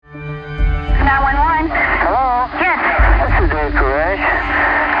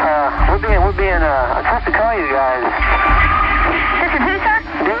call you guys. This is who, sir?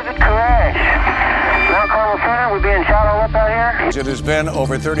 David Koresh. Mount Carmel Center, we're being shot all up out here. It has been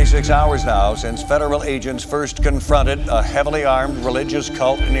over 36 hours now since federal agents first confronted a heavily armed religious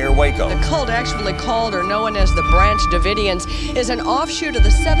cult near Waco. The cult, actually called or known as the Branch Davidians, is an offshoot of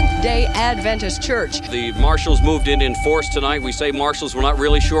the Seventh-day Adventist Church. The marshals moved in force tonight. We say marshals, we're not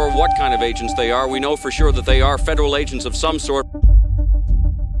really sure what kind of agents they are. We know for sure that they are federal agents of some sort.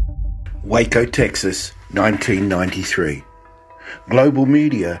 Waco, Texas, 1993. Global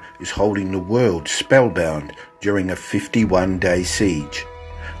media is holding the world spellbound during a 51-day siege.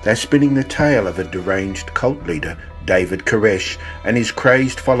 They're spinning the tale of a deranged cult leader, David Koresh, and his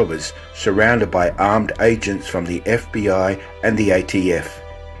crazed followers, surrounded by armed agents from the FBI and the ATF.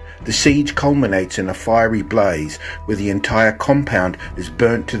 The siege culminates in a fiery blaze where the entire compound is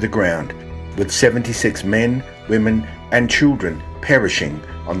burnt to the ground, with 76 men, women, and children perishing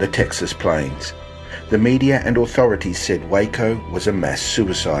on the Texas plains. The media and authorities said Waco was a mass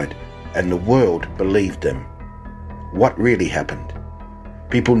suicide, and the world believed them. What really happened?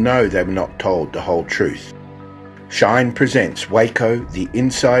 People know they were not told the whole truth. Shine presents Waco, The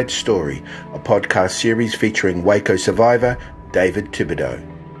Inside Story, a podcast series featuring Waco survivor David Thibodeau.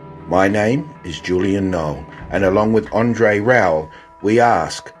 My name is Julian Knoll, and along with Andre Rowell, we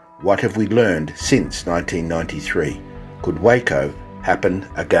ask, what have we learned since 1993? Could Waco happen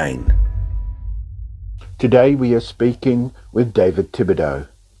again? Today we are speaking with David Thibodeau,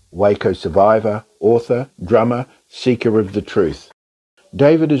 Waco survivor, author, drummer, seeker of the truth.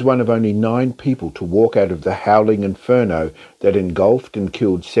 David is one of only 9 people to walk out of the howling inferno that engulfed and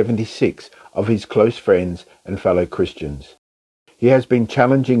killed 76 of his close friends and fellow Christians. He has been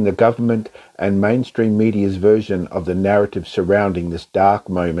challenging the government and mainstream media's version of the narrative surrounding this dark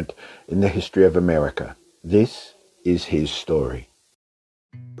moment in the history of America. This is his story.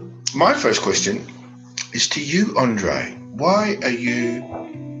 My first question is to you, Andre. Why are you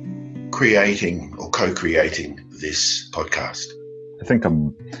creating or co-creating this podcast? I think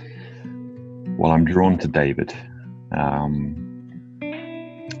I'm drawn to David, and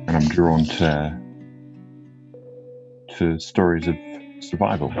I'm drawn to stories of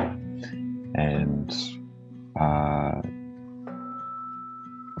survival, and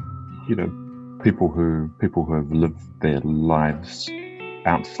people who have lived their lives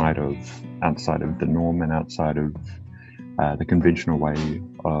outside of the norm and outside of the conventional way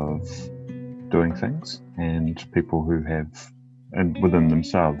of doing things, and people who have, and within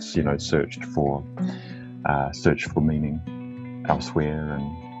themselves, searched for meaning elsewhere,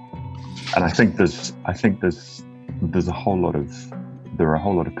 and I think there's a whole lot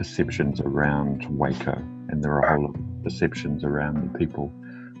of perceptions around Waco, and there are a whole lot of perceptions around the people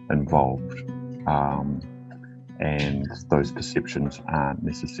involved. And those perceptions aren't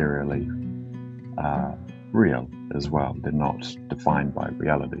necessarily real as well. They're not defined by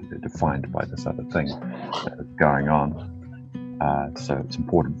reality. They're defined by this other thing that is going on. So it's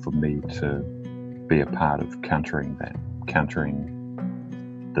important for me to be a part of countering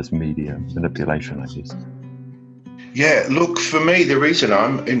this media manipulation, I guess. Yeah, look, for me, the reason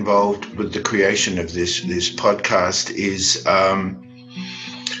I'm involved with the creation of this podcast is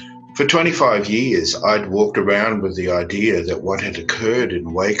for 25 years, I'd walked around with the idea that what had occurred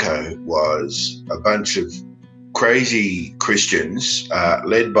in Waco was a bunch of crazy Christians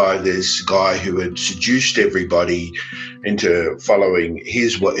led by this guy who had seduced everybody into following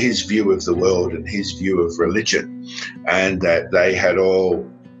his view of the world and his view of religion, and that they had all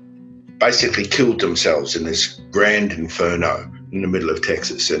basically killed themselves in this grand inferno in the middle of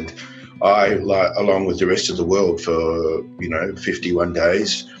Texas. And I, along with the rest of the world for 51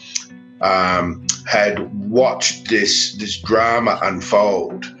 days, had watched this drama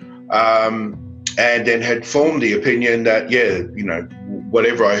unfold, and then had formed the opinion that,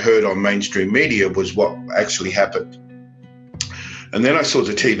 whatever I heard on mainstream media was what actually happened. And then I saw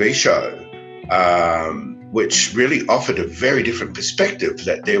the TV show, which really offered a very different perspective,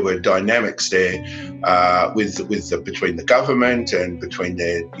 that there were dynamics there between the government and between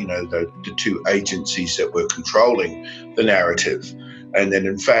the two agencies that were controlling the narrative. And then,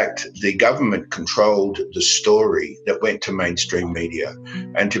 in fact, the government controlled the story that went to mainstream media.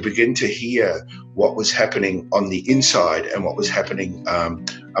 And to begin to hear what was happening on the inside and what was happening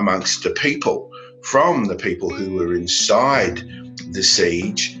amongst the people, from the people who were inside the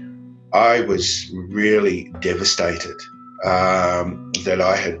siege, I was really devastated that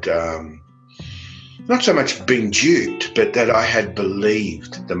I had not so much been duped, but that I had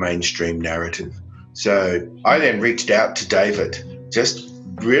believed the mainstream narrative. So I then reached out to David just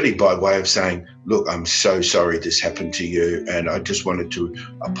really by way of saying, look, I'm so sorry this happened to you, and I just wanted to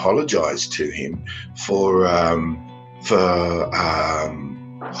apologize to him for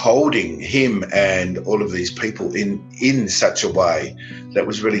holding him and all of these people in such a way that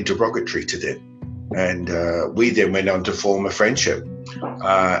was really derogatory to them. And we then went on to form a friendship. And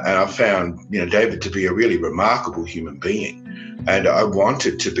I found, David to be a really remarkable human being. And I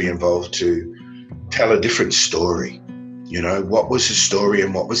wanted to be involved to tell a different story. What was the story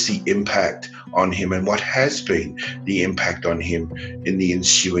and what was the impact on him and what has been the impact on him in the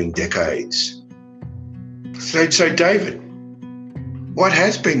ensuing decades. So David, what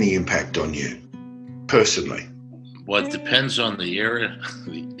has been the impact on you personally? Well, it depends on the era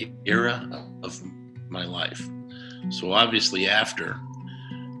of my life. So obviously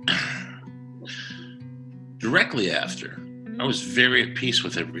directly after, I was very at peace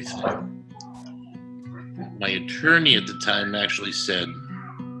with everything. My attorney at the time actually said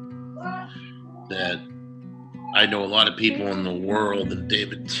that I know a lot of people in the world, and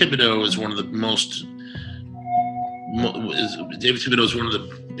David Thibodeau is one of the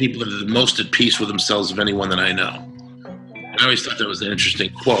people that are the most at peace with themselves of anyone that I know. And I always thought that was an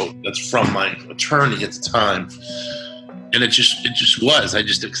interesting quote. That's from my attorney at the time. And it just was. I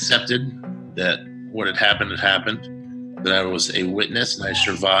just accepted that what had happened, that I was a witness and I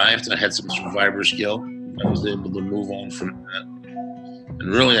survived. I had some survivor's guilt. I was able to move on from that.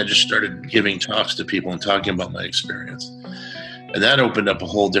 And really, I just started giving talks to people and talking about my experience. And that opened up a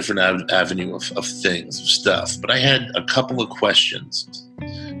whole different avenue of things, of stuff. But I had a couple of questions.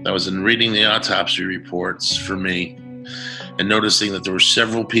 I was in reading the autopsy reports for me and noticing that there were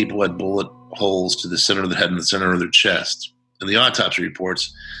several people who had bullet holes to the center of the head and the center of their chest. In the autopsy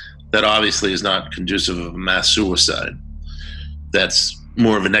reports, that obviously is not conducive of a mass suicide. That's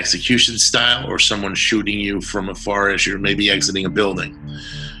more of an execution style or someone shooting you from afar as you're maybe exiting a building.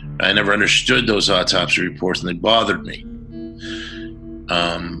 I never understood those autopsy reports, and they bothered me.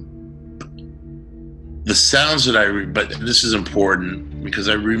 The sounds that but this is important because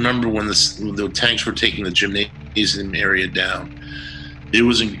I remember when the tanks were taking the gymnasium area down, it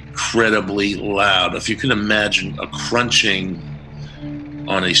was incredibly loud. If you can imagine a crunching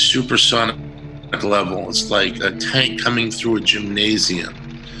on a supersonic level, it's like a tank coming through a gymnasium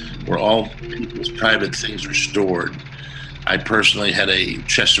where all people's private things are stored. I personally had a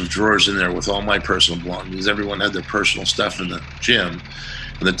chest of drawers in there with all my personal belongings. Everyone had their personal stuff in the gym.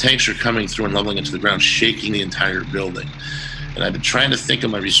 And the tanks are coming through and leveling into the ground, shaking the entire building. And I've been trying to think of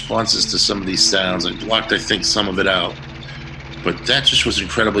my responses to some of these sounds. I blocked, I think, some of it out. But that just was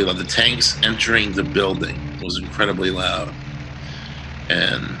incredibly loud. The tanks entering the building was incredibly loud.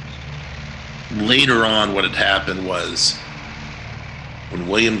 And later on, what had happened was when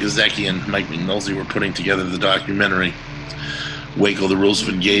William Gazecki and Mike McNulty were putting together the documentary, Waco, The Rules of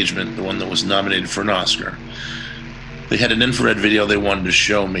Engagement, the one that was nominated for an Oscar, they had an infrared video they wanted to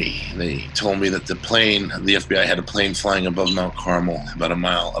show me. They told me that the FBI had a plane flying above Mount Carmel, about a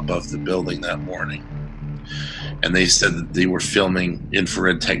mile above the building that morning. And they said that they were filming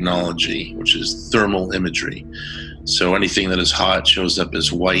infrared technology, which is thermal imagery. So anything that is hot shows up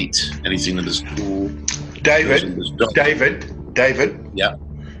as white. Anything that is cool. David. Yeah.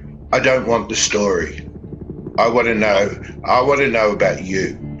 I don't want the story. I want to know about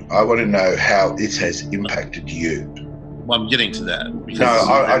you. I want to know how this has impacted you. Well, I'm getting to that.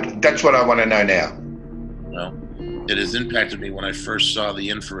 That's what I want to know now. Well, it has impacted me when I first saw the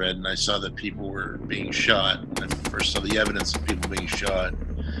infrared and I saw that people were being shot. When I first saw the evidence of people being shot,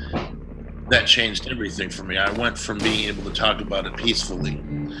 that changed everything for me. I went from being able to talk about it peacefully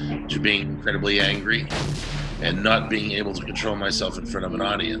to being incredibly angry and not being able to control myself in front of an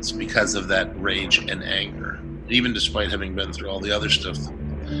audience because of that rage and anger, even despite having been through all the other stuff.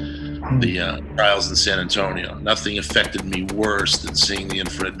 The trials in San Antonio. Nothing affected me worse than seeing the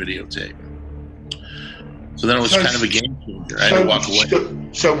infrared videotape. So then it was kind of a game changer. I had to walk away.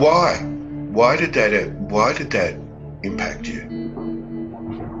 So why? Why did that impact you?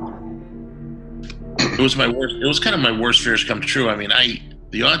 It was my worst. It was kind of my worst fears come true. I mean,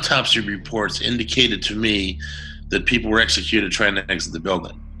 the autopsy reports indicated to me that people were executed trying to exit the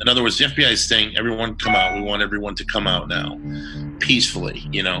building. In other words, the FBI is saying, everyone come out. We want everyone to come out now, peacefully,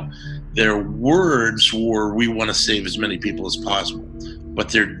 Their words were, we want to save as many people as possible. But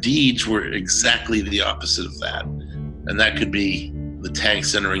their deeds were exactly the opposite of that. And that could be the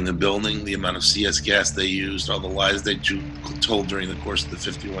tanks entering the building, the amount of CS gas they used, all the lies they told during the course of the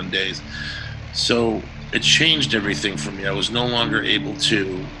 51 days. So it changed everything for me. I was no longer able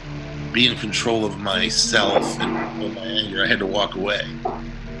to be in control of myself and my anger. I had to walk away.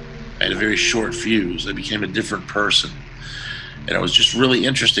 I had a very short fuse. I became a different person. And it was just really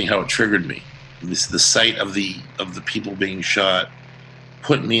interesting how it triggered me. The sight of the people being shot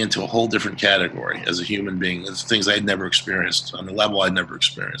put me into a whole different category as a human being. It's things I had never experienced on a level I'd never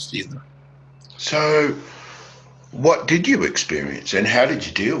experienced either. So what did you experience and how did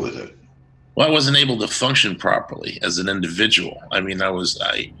you deal with it? Well, I wasn't able to function properly as an individual. I mean,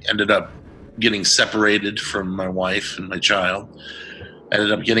 I ended up getting separated from my wife and my child. I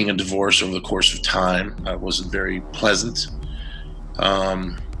ended up getting a divorce over the course of time. It wasn't very pleasant.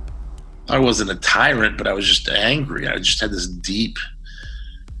 I wasn't a tyrant, but I was just angry. I just had this deep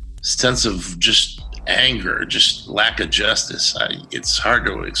sense of just anger, just lack of justice. It's hard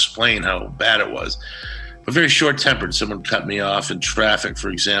to explain how bad it was. But very short-tempered. Someone cut me off in traffic, for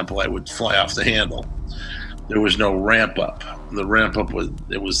example, I would fly off the handle. There was no ramp up. The ramp up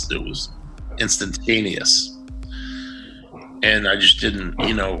was instantaneous. And I just didn't,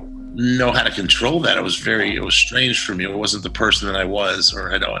 know how to control that. It was strange for me. It wasn't the person that I was or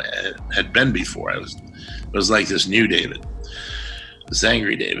had been before. It was like this new David, this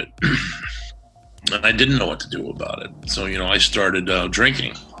angry David. And I didn't know what to do about it. So, I started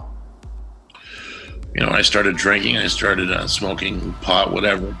drinking. I started drinking. I started smoking pot,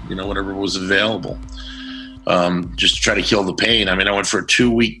 whatever was available, just to try to kill the pain. I mean, I went for a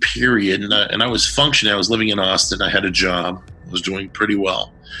 2-week period, and I was functioning. I was living in Austin. I had a job. I was doing pretty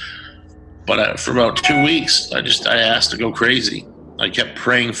well. But for about 2 weeks, I asked to go crazy. I kept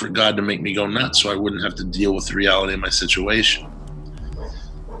praying for God to make me go nuts so I wouldn't have to deal with the reality of my situation.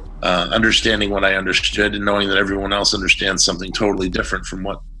 Understanding what I understood and knowing that everyone else understands something totally different from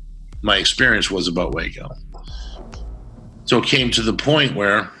what my experience was about Waco. So it came to the point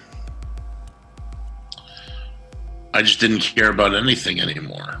where I just didn't care about anything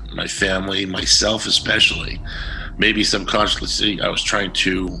anymore. My family, myself especially. Maybe subconsciously I was trying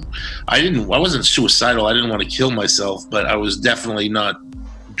to, I wasn't suicidal. I didn't want to kill myself, but I was definitely not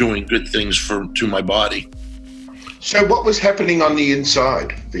doing good things to my body. So what was happening on the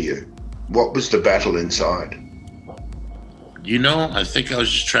inside for you? What was the battle inside? I think I was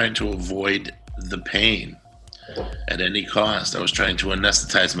just trying to avoid the pain at any cost. I was trying to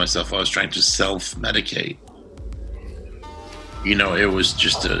anesthetize myself. I was trying to self-medicate. It was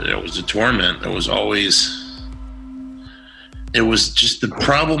a torment. It was just the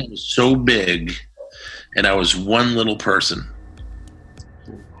problem was so big, and I was one little person.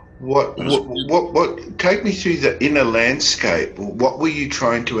 What take me through the inner landscape. What were you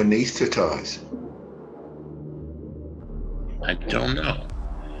trying to anesthetize? I don't know.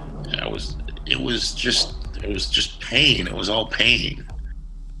 It was just pain. It was all pain.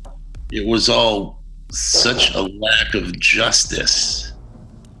 It was all such a lack of justice.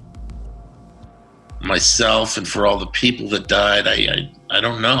 Myself and for all the people that died, I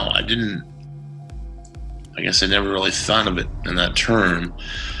don't know. I guess I never really thought of it in that term.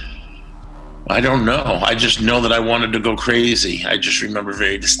 I don't know. I just know that I wanted to go crazy. I just remember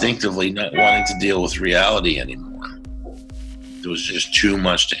very distinctively not wanting to deal with reality anymore. It was just too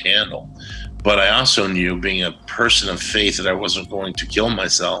much to handle. But I also knew, being a person of faith, that I wasn't going to kill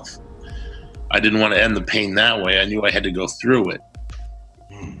myself. I didn't want to end the pain that way. I knew I had to go through it.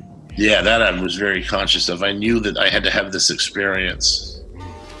 Yeah, that I was very conscious of. I knew that I had to have this experience.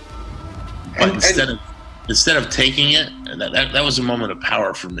 But instead of taking it, that was a moment of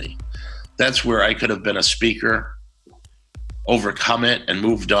power for me. That's where I could have been a speaker, overcome it, and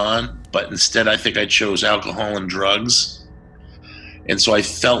moved on. But instead, I think I chose alcohol and drugs. And so I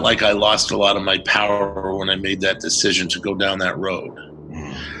felt like I lost a lot of my power when I made that decision to go down that road.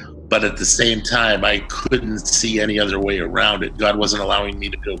 But at the same time, I couldn't see any other way around it. God wasn't allowing me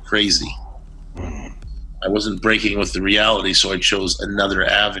to go crazy. I wasn't breaking with the reality, so I chose another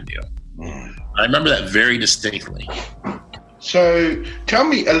avenue. I remember that very distinctly. So tell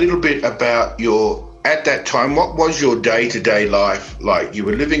me a little bit about at that time, what was your day-to-day life like? You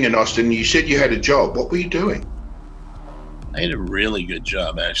were living in Austin. You said you had a job. What were you doing? I had a really good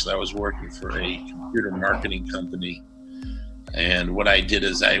job, actually. I was working for a computer marketing company. And what I did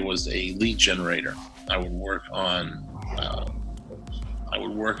is I was a lead generator. I would work on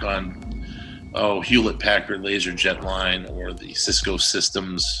Hewlett-Packard LaserJet line or the Cisco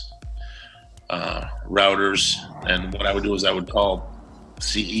Systems routers. And what I would do is I would call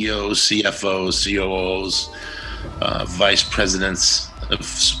CEOs, CFOs, COOs, vice presidents of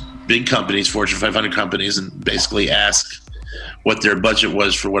big companies, Fortune 500 companies, and basically ask what their budget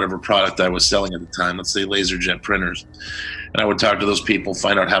was for whatever product I was selling at the time. Let's say LaserJet printers. And I would talk to those people,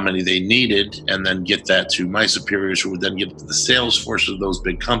 find out how many they needed, and then get that to my superiors, who would then get it to the sales force of those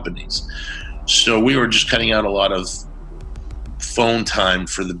big companies. So we were just cutting out a lot of phone time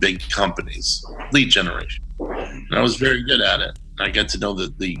for the big companies, lead generation. And I was very good at it. I got to know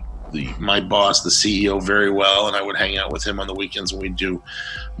my boss, the CEO, very well, and I would hang out with him on the weekends when we'd do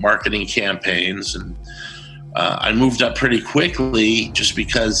marketing campaigns. And I moved up pretty quickly just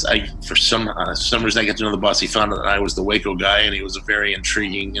because for some reason I got to know the boss. He found out that I was the Waco guy, and he was a very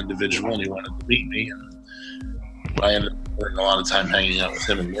intriguing individual, and he wanted to meet me. And I ended up spending a lot of time hanging out with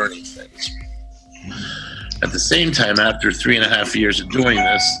him and learning things. At the same time, after 3.5 years of doing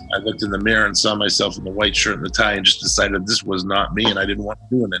this, I looked in the mirror and saw myself in the white shirt and the tie and just decided this was not me, and I didn't want to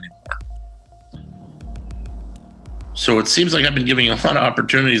do it anymore. So it seems like I've been giving a lot of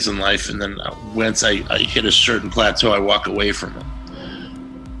opportunities in life, and then once I hit a certain plateau, I walk away from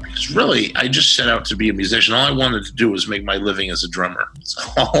them. Because really, I just set out to be a musician. All I wanted to do was make my living as a drummer. That's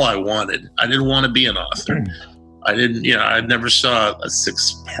all I wanted. I didn't want to be an author. I never saw a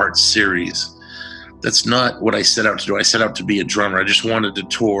 6-part series. That's not what I set out to do. I set out to be a drummer. I just wanted to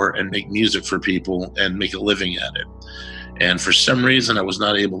tour and make music for people and make a living at it. And for some reason, I was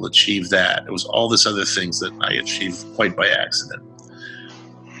not able to achieve that. It was all this other things that I achieved quite by accident.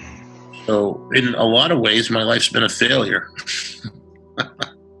 So in a lot of ways, my life's been a failure.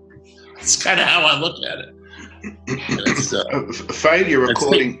 It's kind of how I look at it. Failure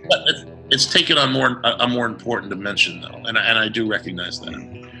according... It's taken on a more important dimension, though, and I do recognize that.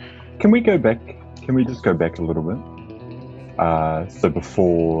 Can we go back? Can we just go back a little bit? So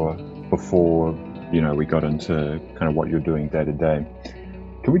before we got into kind of what you're doing day to day,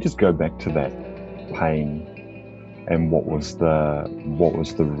 can we just go back to that pain and what was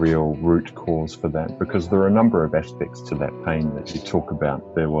the real root cause for that? Because there are a number of aspects to that pain that you talk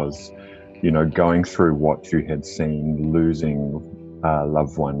about. There was, going through what you had seen, losing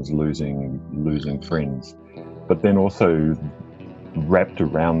loved ones, losing friends, but then also wrapped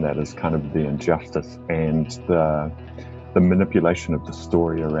around that is kind of the injustice and the manipulation of the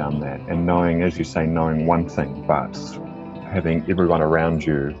story around that, and knowing, as you say, knowing one thing, but having everyone around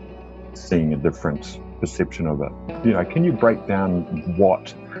you seeing a different perception of it. Can you break down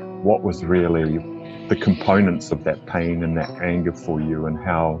what was really the components of that pain and that anger for you, and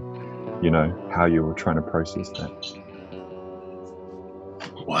how you were trying to process that?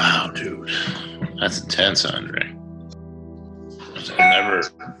 Wow, dude, that's intense, Andre.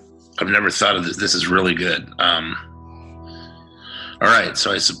 I've never thought of this. This is really good. All right,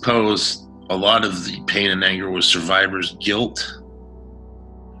 so I suppose a lot of the pain and anger was survivor's guilt.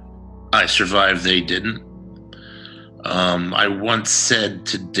 I survived, they didn't. I once said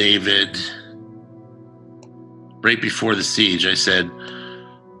to David, right before the siege, I said,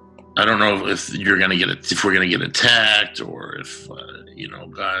 I don't know if we're gonna get attacked, or if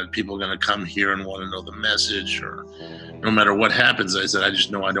people are gonna come here and want to know the message, or no matter what happens. I said, I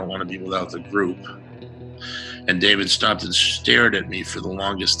just know I don't want to be without the group. And David stopped and stared at me for the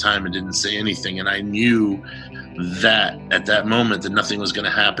longest time and didn't say anything. And I knew that at that moment that nothing was going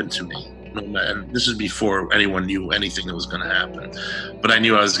to happen to me. And this is before anyone knew anything that was going to happen. But I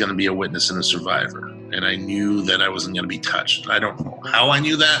knew I was going to be a witness and a survivor. And I knew that I wasn't going to be touched. I don't know how I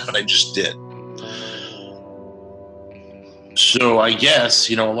knew that, but I just did. So I guess,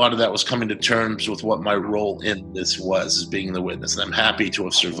 a lot of that was coming to terms with what my role in this was, as being the witness. And I'm happy to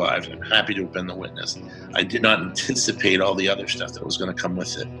have survived. I'm happy to have been the witness. I did not anticipate all the other stuff that was going to come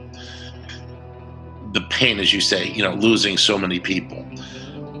with it. The pain, as you say, losing so many people.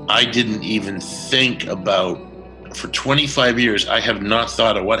 I didn't even think about, for 25 years, I have not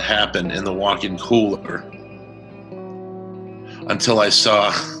thought of what happened in the walk-in cooler until I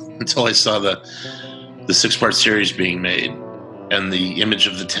saw the 6-part series being made, and the image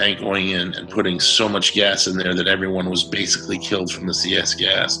of the tank going in and putting so much gas in there that everyone was basically killed from the CS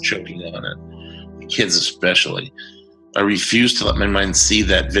gas, choking on it, the kids especially. I refused to let my mind see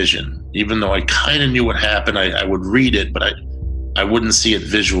that vision. Even though I kind of knew what happened, I would read it, but I wouldn't see it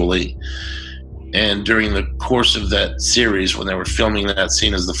visually. And during the course of that series, when they were filming that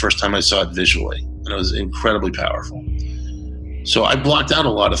scene, is the first time I saw it visually, and it was incredibly powerful. So I blocked out a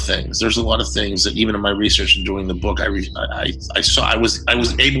lot of things. There's a lot of things that even in my research and doing the book, I saw. I was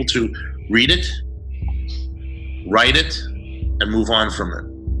able to read it, write it, and move on from it,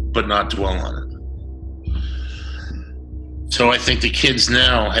 but not dwell on it. So I think the kids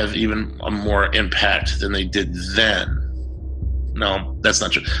now have even a more impact than they did then. No, that's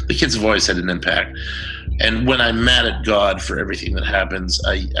not true. The kids have always had an impact. And when I'm mad at God for everything that happens,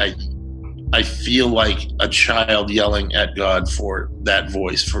 I feel like a child yelling at God for that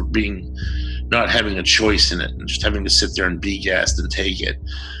voice, for not having a choice in it, and just having to sit there and be gassed and take it.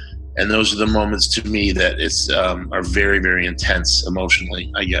 And those are the moments to me that are very, very intense emotionally,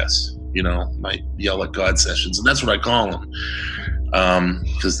 I guess. My yell at God sessions, and that's what I call them.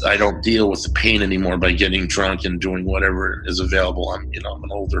 because I don't deal with the pain anymore by getting drunk and doing whatever is available. I'm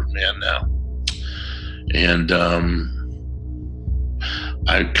an older man now, and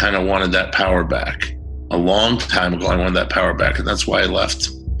I kind of wanted that power back. A long time ago, I wanted that power back, and that's why I left.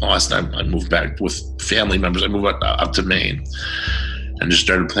 Last time I moved back with family members. I moved up to Maine and just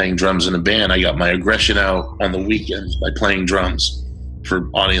started playing drums in a band. I got my aggression out on the weekends by playing drums for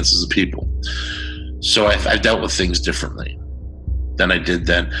audiences of people. So I've dealt with things differently than I did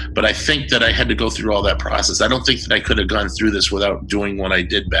then. But I think that I had to go through all that process. I don't think that I could have gone through this without doing what I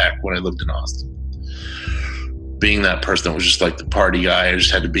did back when I lived in Austin. Being that person that was just like the party guy, I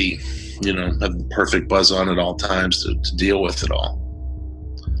just had to be, have the perfect buzz on at all times to deal with it all.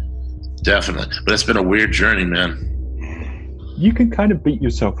 Definitely. But it's been a weird journey, man. You can kind of beat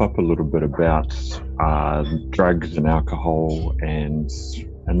yourself up a little bit about drugs and alcohol and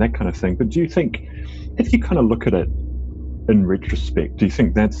that kind of thing. But do you think, if you kind of look at it in retrospect, do you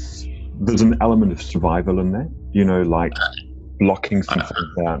think there's an element of survival in that? Like blocking some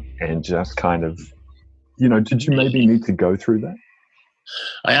things out and just kind of, did you maybe need to go through that?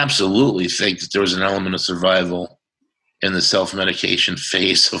 I absolutely think that there was an element of survival in the self-medication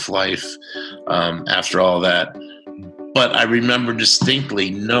phase of life after all that. But I remember distinctly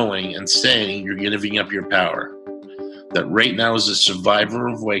knowing and saying, you're giving up your power. That right now, as a survivor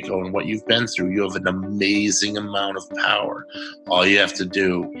of Waco and what you've been through, you have an amazing amount of power. All you have to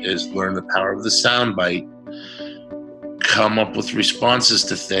do is learn the power of the soundbite, come up with responses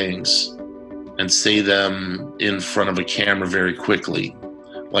to things, and say them in front of a camera very quickly.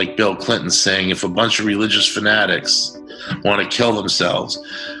 Like Bill Clinton saying, if a bunch of religious fanatics want to kill themselves,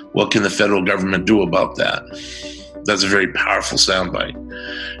 what can the federal government do about that? That's a very powerful soundbite.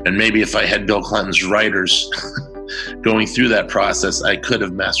 And maybe if I had Bill Clinton's writers going through that process, I could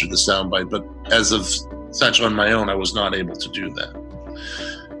have mastered the soundbite. But as of such on my own, I was not able to do that.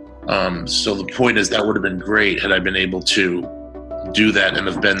 So the point is, that would have been great had I been able to do that and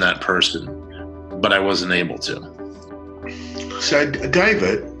have been that person. But I wasn't able to. So,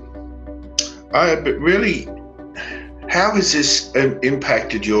 David, really, how has this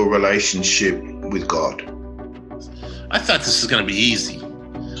impacted your relationship with God? I thought this was going to be easy.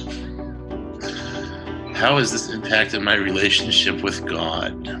 How has this impacted my relationship with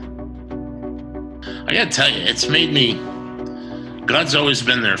God? I got to tell you, it's made me. God's always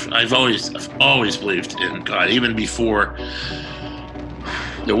been there. I've always believed in God, even before.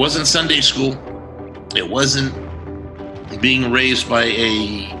 There wasn't Sunday school. It wasn't being raised by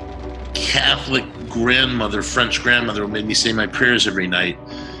a Catholic grandmother, French grandmother, who made me say my prayers every night.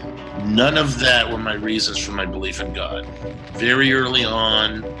 None of that were my reasons for my belief in God. Very early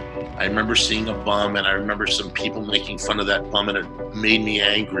on, I remember seeing a bum, and I remember some people making fun of that bum, and it made me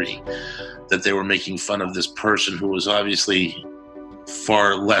angry that they were making fun of this person who was obviously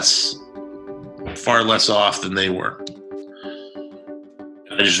far less off than they were.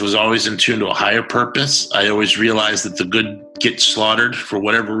 I just was always in tune to a higher purpose. I always realized that the good get slaughtered for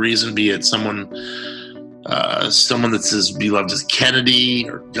whatever reason, be it someone that's as beloved as Kennedy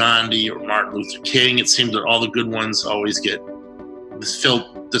or Gandhi or Martin Luther King. It seemed that all the good ones always get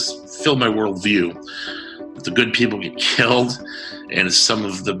fill my worldview. That the good people get killed, and some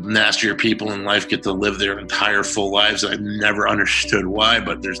of the nastier people in life get to live their entire full lives. I've never understood why,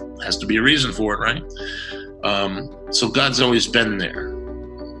 but there has to be a reason for it, right? So God's always been there.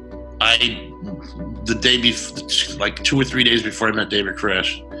 The day before, like 2 or 3 days before I met David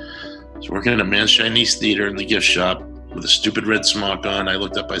Koresh, I was working at a Man's Chinese theater in the gift shop with a stupid red smock on. I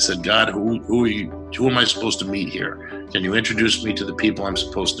looked up, I said, God, who are you? Who am I supposed to meet here? Can you introduce me to the people I'm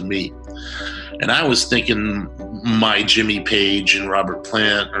supposed to meet? And I was thinking my Jimmy Page and Robert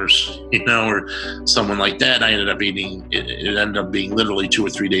Plant, or someone like that. It ended up being literally 2 or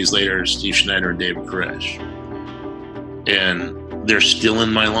 3 days later, Steve Schneider and David Koresh. And they're still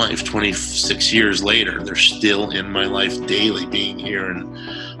in my life 26 years later. They're still in my life daily, being here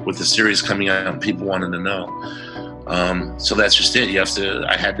and with the series coming out and people wanting to know. So that's just it.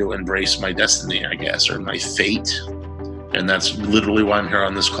 I had to embrace my destiny, I guess, or my fate. And that's literally why I'm here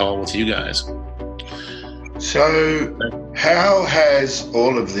on this call with you guys. So how has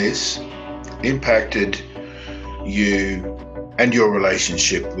all of this impacted you and your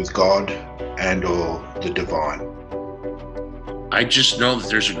relationship with God and or the divine? I just know that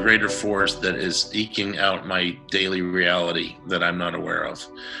there's a greater force that is eking out my daily reality that I'm not aware of.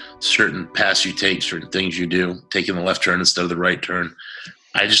 Certain paths you take, certain things you do, taking the left turn instead of the right turn.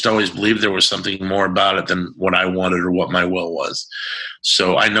 I just always believed there was something more about it than what I wanted or what my will was.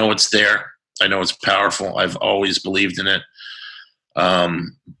 So I know it's there. I know it's powerful. I've always believed in it.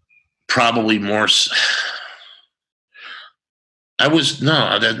 Probably more.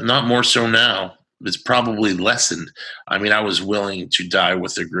 not more so now. It's probably lessened. I mean, I was willing to die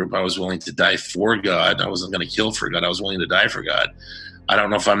with the group. I was willing to die for God. I wasn't going to kill for God. I was willing to die for God. I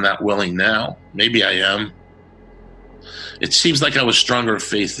don't know if I'm that willing now. Maybe I am. It seems like I was stronger of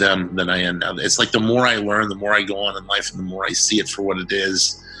faith then than I am now. It's like the more I learn, the more I go on in life, and the more I see it for what it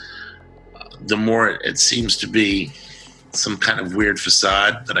is, the more it seems to be some kind of weird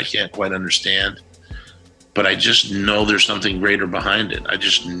facade that I can't quite understand. But I just know there's something greater behind it. I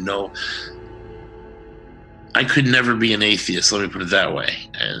just know. I could never be an atheist, let me put it that way.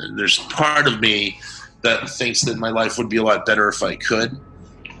 And there's part of me that thinks that my life would be a lot better if I could.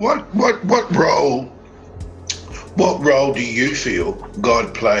 What role do you feel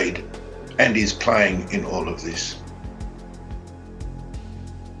God played and is playing in all of this?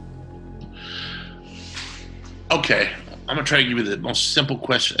 Okay, I'm gonna try to give you the most simple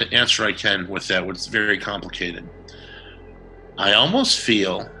answer I can with that. It's very complicated. I almost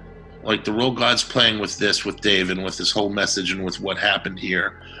feel like the role God's playing with this, with Dave, and with this whole message, and with what happened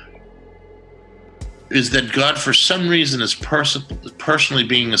here, is that God, for some reason, is personally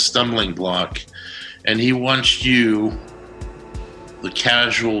being a stumbling block, and He wants you, the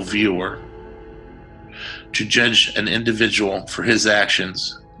casual viewer, to judge an individual for his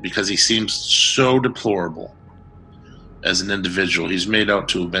actions because he seems so deplorable as an individual. He's made out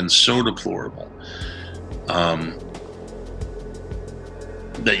to have been so deplorable.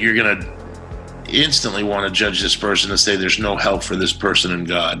 That you're going to instantly want to judge this person and say there's no help for this person in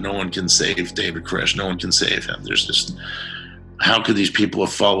God. No one can save David Koresh. No one can save him. There's just, how could these people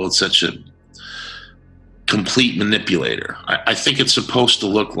have followed such a complete manipulator? I think it's supposed to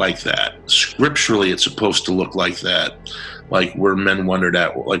look like that. Scripturally, it's supposed to look like that. Like we're men wondered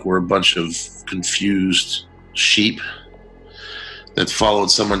at, like we're a bunch of confused sheep that followed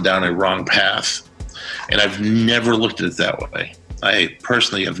someone down a wrong path. And I've never looked at it that way. I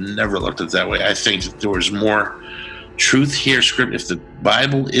personally have never looked at it that way. I think that there was more truth here. If the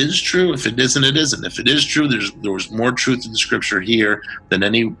Bible is true, if it isn't, it isn't. If it is true, there was more truth in the Scripture here than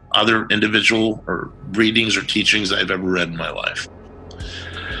any other individual or readings or teachings I've ever read in my life.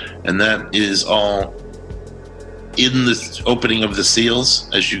 And that is all in the opening of the seals.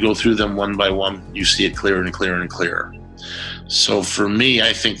 As you go through them one by one, you see it clearer and clearer and clearer. So for me,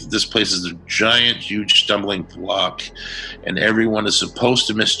 I think that this place is a giant, huge stumbling block, and everyone is supposed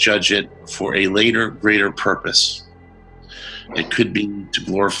to misjudge it for a later, greater purpose. It could be to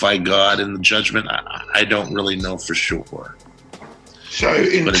glorify God in the judgment. I don't really know for sure. So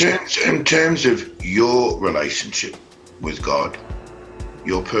in terms of your relationship with God,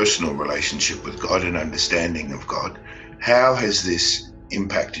 your personal relationship with God and understanding of God, how has this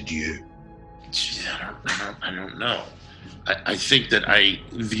impacted you? I don't know. I think that I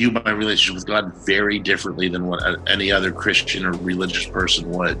view my relationship with God very differently than what any other Christian or religious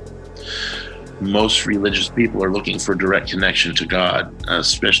person would. Most religious people are looking for direct connection to God,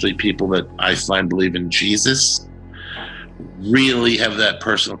 especially people that I find believe in Jesus, really have that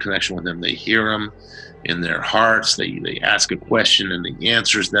personal connection with Him. They hear Him in their hearts. They ask a question and He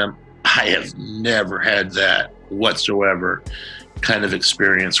answers them. I have never had that whatsoever kind of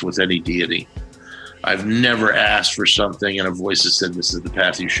experience with any deity. I've never asked for something and a voice has said, this is the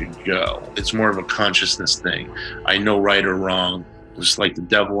path you should go. It's more of a consciousness thing. I know right or wrong. Just like the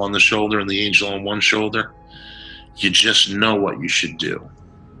devil on the shoulder and the angel on one shoulder. You just know what you should do.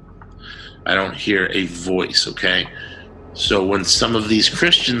 I don't hear a voice, okay? So when some of these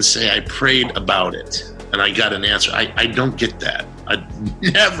Christians say, I prayed about it and I got an answer, I don't get that. I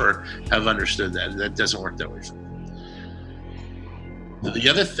never have understood that. That doesn't work that way for me. The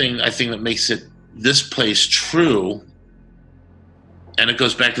other thing I think that makes this place true, and it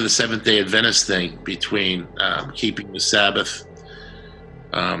goes back to the Seventh-day Adventist thing between keeping the Sabbath,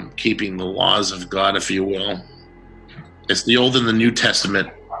 keeping the laws of God, if you will. It's the Old and the New Testament,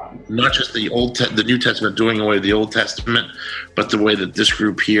 not just the New Testament doing away with the Old Testament, but the way that this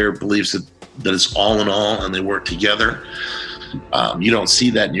group here believes that it's all in all and they work together. You don't see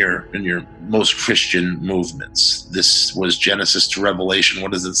that in your most Christian movements. This was Genesis to Revelation.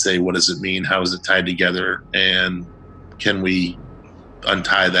 What does it say? What does it mean? How is it tied together? And can we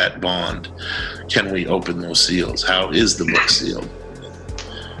untie that bond? Can we open those seals? How is the book sealed?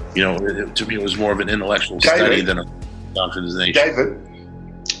 You know, to me, it was more of an intellectual study than a doctrinization. David,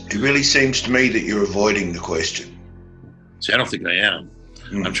 it really seems to me that you're avoiding the question. See, I don't think I am.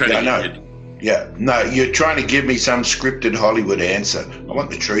 I'm trying to. Yeah, no, you're trying to give me some scripted Hollywood answer. I want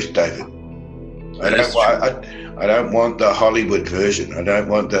the truth, David. I don't want the Hollywood version. I don't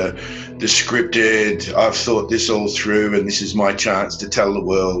want the scripted, I've thought this all through and this is my chance to tell the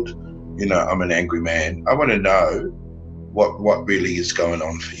world, you know, I'm an angry man. I want to know what really is going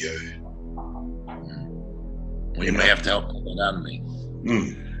on for you. Well, you may have to help pull it out of me,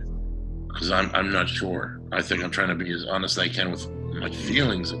 because I'm not sure. I think I'm trying to be as honest as I can with my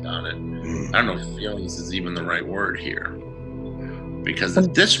feelings about it. I don't know if feelings is even the right word here, because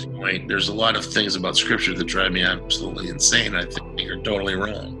at this point, there's a lot of things about Scripture that drive me absolutely insane. I think are totally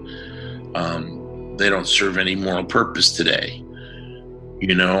wrong. They don't serve any moral purpose today.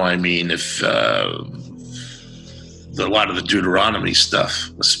 You know, I mean, if a lot of the Deuteronomy stuff,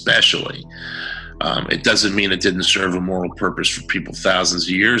 especially, it doesn't mean it didn't serve a moral purpose for people thousands of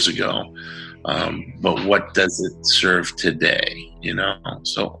years ago. But what does it serve today? You know,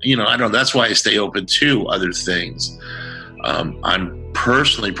 so, you know, I don't know. That's why I stay open to other things. I'm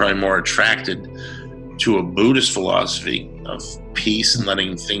personally probably more attracted to a Buddhist philosophy of peace and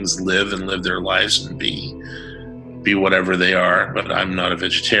letting things live and live their lives and be whatever they are. But I'm not a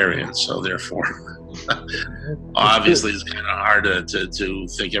vegetarian, so therefore, obviously, it's kind of hard to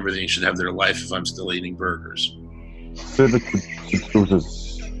think everything should have their life if I'm still eating burgers. Further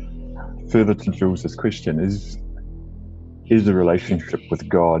to Jules's question, is the relationship with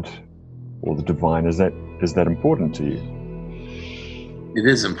God or the divine, is that important to you? It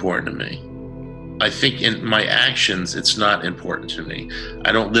is important to me. I think in my actions, it's not important to me.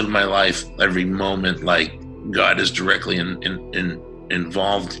 I don't live my life every moment like God is directly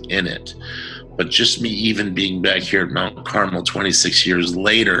involved in it. But just me even being back here at Mount Carmel 26 years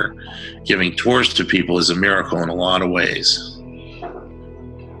later, giving tours to people is a miracle in a lot of ways.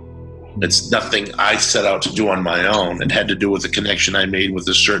 It's nothing I set out to do on my own. It had to do with the connection I made with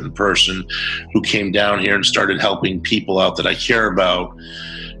a certain person who came down here and started helping people out that I care about.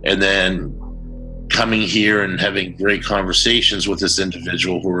 And then coming here and having great conversations with this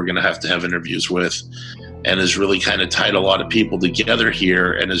individual who we're going to have interviews with, and has really kind of tied a lot of people together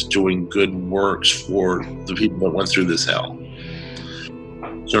here and is doing good works for the people that went through this hell.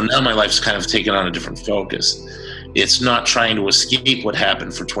 So now my life's kind of taken on a different focus. It's not trying to escape what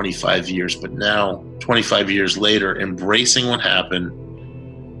happened for 25 years, but now, 25 years later, embracing what happened,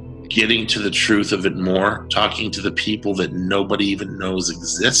 getting to the truth of it more, talking to the people that nobody even knows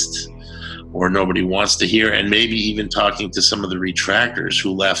exist or nobody wants to hear, and maybe even talking to some of the retractors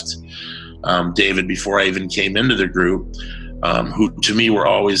who left David before I even came into the group, who to me were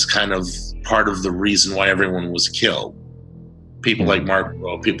always kind of part of the reason why everyone was killed. People like Mark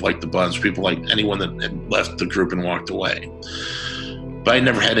Rowe, people like the Buns, people like anyone that had left the group and walked away. But I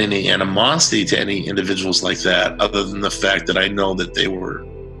never had any animosity to any individuals like that, other than the fact that I know that they were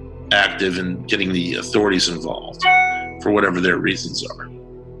active in getting the authorities involved for whatever their reasons are.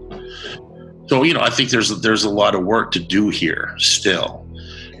 So, you know, I think there's a lot of work to do here still.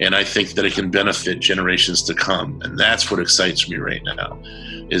 And I think that it can benefit generations to come. And that's what excites me right now,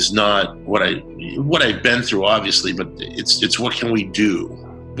 is not what I've been through, obviously, but it's what can we do?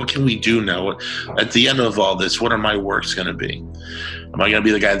 What can we do now? At the end of all this, what are my works going to be? Am I going to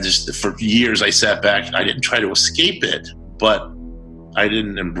be the guy that just, for years I sat back, I didn't try to escape it, but I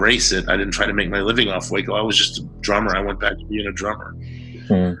didn't embrace it. I didn't try to make my living off Waco. I was just a drummer. I went back to being a drummer.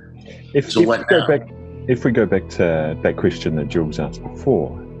 If we go back to that question that Jules asked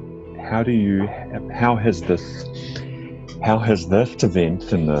before, how has this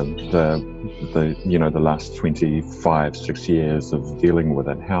event in the last 6 years of dealing with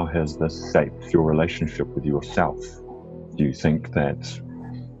it, how has this shaped your relationship with yourself? Do you think that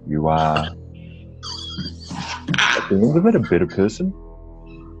you are at the end of it a better person?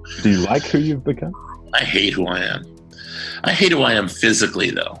 Do you like who you've become? I hate who I am. I hate who I am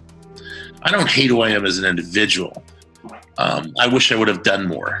physically, though. I don't hate who I am as an individual. I wish I would have done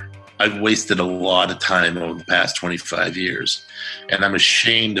more. I've wasted a lot of time over the past 25 years, and I'm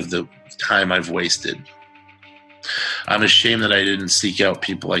ashamed of the time I've wasted. I'm ashamed that I didn't seek out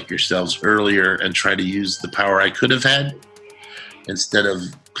people like yourselves earlier and try to use the power I could have had instead of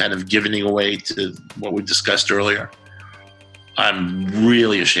kind of giving away to what we discussed earlier. I'm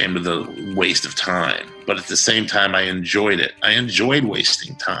really ashamed of the waste of time, but at the same time, I enjoyed it. I enjoyed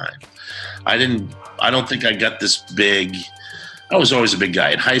wasting time. I don't think I got this big. I was always a big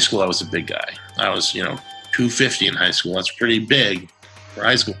guy. In high school, I was a big guy. I was, 250 in high school. That's pretty big for a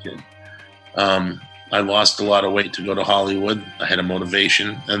high school kid. I lost a lot of weight to go to Hollywood. I had a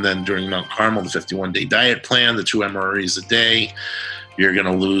motivation. And then during Mount Carmel, the 51-day diet plan, the 2 MREs a day, you're going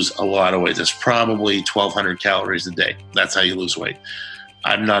to lose a lot of weight. That's probably 1,200 calories a day. That's how you lose weight.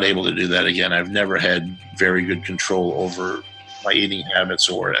 I'm not able to do that again. I've never had very good control over my eating habits,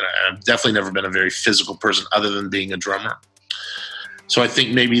 or I've definitely never been a very physical person other than being a drummer. So I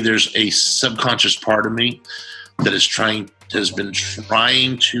think maybe there's a subconscious part of me that is trying has been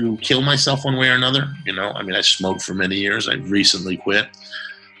trying to kill myself one way or another. You know, I mean, I smoked for many years. I recently quit.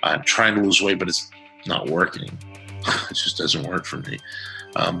 I'm trying to lose weight, but it's not working. It just doesn't work for me.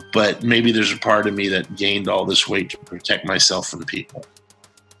 But maybe there's a part of me that gained all this weight to protect myself from people.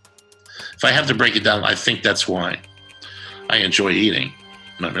 If I have to break it down, I think that's why. I enjoy eating.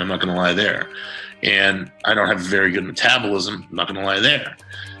 I'm not going to lie there. And I don't have a very good metabolism. I'm not going to lie there.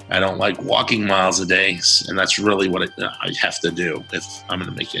 I don't like walking miles a day, and that's really what I have to do if I'm going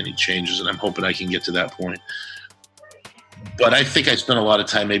to make any changes, and I'm hoping I can get to that point. But I think I spent a lot of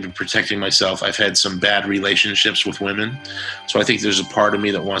time maybe protecting myself. I've had some bad relationships with women, so I think there's a part of me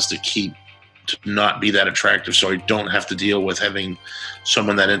that wants to not be that attractive, so I don't have to deal with having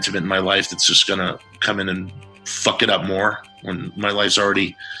someone that intimate in my life that's just going to come in and fuck it up more when my life's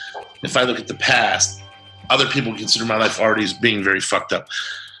already, if I look at the past, other people consider my life already as being very fucked up.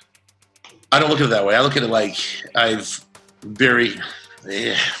 I don't look at it that way. I look at it like it's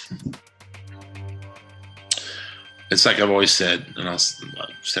like I've always said, and I've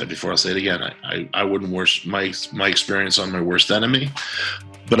said it before, I'll say it again. I wouldn't wish my experience on my worst enemy,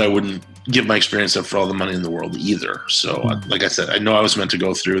 but I wouldn't give my experience up for all the money in the world either. So like I said, I know I was meant to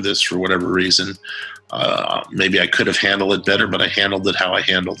go through this for whatever reason. Maybe I could have handled it better, but I handled it how I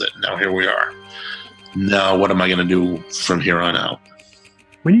handled it. Now here we are. Now what am I going to do from here on out?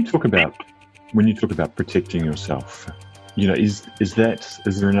 When you talk about protecting yourself, you know, is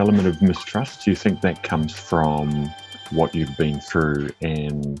there an element of mistrust? Do you think that comes from what you've been through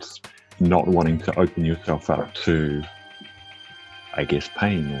and not wanting to open yourself up to, I guess,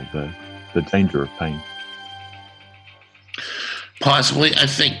 pain or the danger of pain? Possibly. I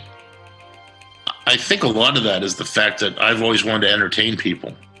think a lot of that is the fact that I've always wanted to entertain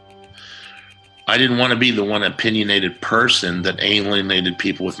people. I didn't want to be the one opinionated person that alienated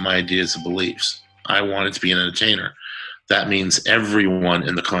people with my ideas and beliefs. I wanted to be an entertainer. That means everyone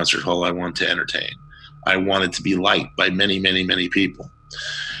in the concert hall I want to entertain. I wanted to be liked by many, many, many people.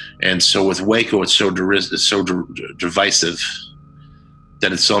 And so with Waco, it's so divisive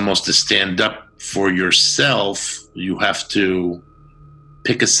that it's almost to stand up for yourself, you have to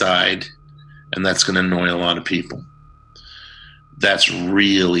pick a side, and that's going to annoy a lot of people. That's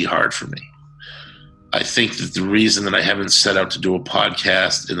really hard for me. I think that the reason that I haven't set out to do a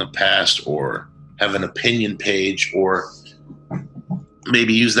podcast in the past or have an opinion page or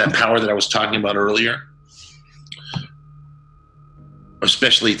maybe use that power that I was talking about earlier,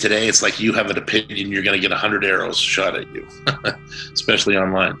 especially today, it's like you have an opinion, you're going to get 100 arrows shot at you, especially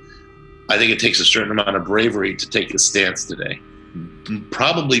online. I think it takes a certain amount of bravery to take a stance today,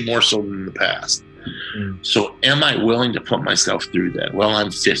 probably more so than in the past. So am I willing to put myself through that? Well, I'm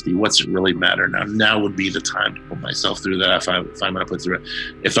 50. What's it really matter now? Now would be the time to put myself through that if I'm going to put through it,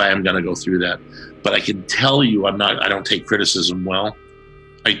 if I am going to go through that. But I can tell you I don't take criticism well.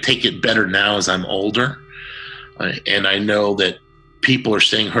 I take it better now as I'm older. And I know that people are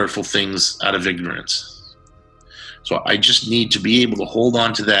saying hurtful things out of ignorance. So I just need to be able to hold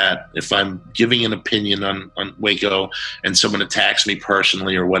on to that. If I'm giving an opinion on Waco and someone attacks me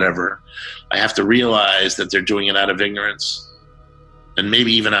personally or whatever, I have to realize that they're doing it out of ignorance and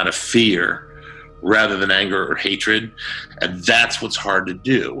maybe even out of fear rather than anger or hatred. And that's what's hard to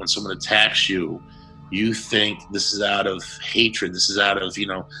do. When someone attacks you, you think this is out of hatred. This is out of,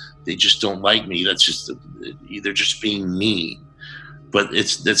 they just don't like me. That's just, they're just being mean. But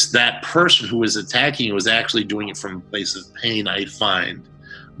it's that person who is attacking you is actually doing it from a place of pain, I find,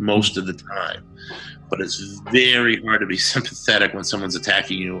 most of the time. But it's very hard to be sympathetic when someone's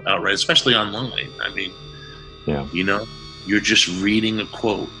attacking you outright, especially online. I mean, you're just reading a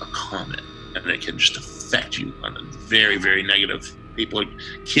quote, a comment, and it can just affect you on a very, very negative.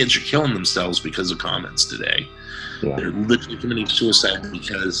 Kids are killing themselves because of comments today. Yeah. They're literally committing suicide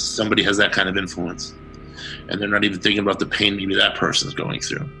because somebody has that kind of influence. And they're not even thinking about the pain maybe that person's going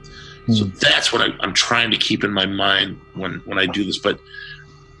through. So that's what I'm trying to keep in my mind when I do this. But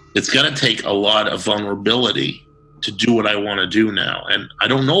it's going to take a lot of vulnerability to do what I want to do now. And I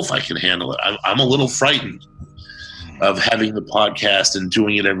don't know if I can handle it. I'm a little frightened of having the podcast and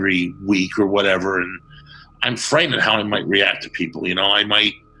doing it every week or whatever. And I'm frightened at how I might react to people. I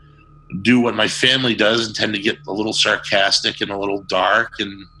might do what my family does and tend to get a little sarcastic and a little dark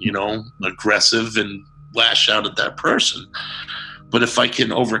and, aggressive and lash out at that person. But if I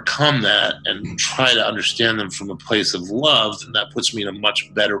can overcome that and try to understand them from a place of love, then that puts me in a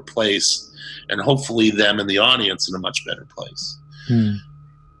much better place, and hopefully them and the audience in a much better place.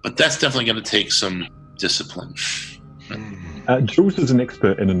 But that's definitely going to take some discipline. Jules is an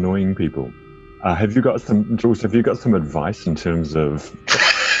expert in annoying people. Jules, have you got some advice in terms of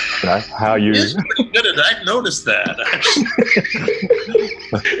how you... It's pretty good at that. I noticed that.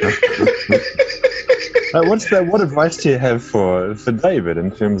 What advice do you have for David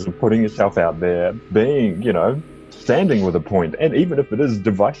in terms of putting yourself out there, being, standing with a point, and even if it is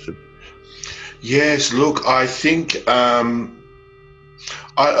divisive? Yes, look, I think,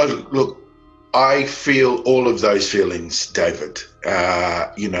 I feel all of those feelings, David.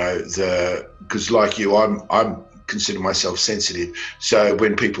 Because like you, I'm consider myself sensitive. So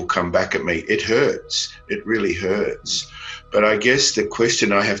when people come back at me, it hurts. It really hurts. But I guess the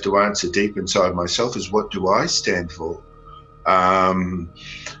question I have to answer deep inside myself is, what do I stand for? And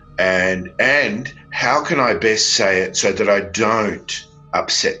how can I best say it so that I don't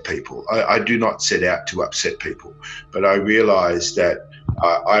upset people? I do not set out to upset people, but I realize that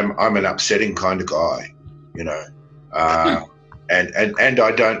I'm an upsetting kind of guy, and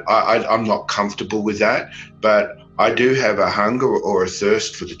I'm not comfortable with that, but I do have a hunger or a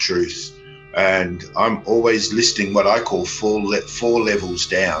thirst for the truth, and I'm always listening what I call four levels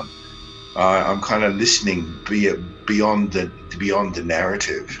down. I'm kind of listening beyond the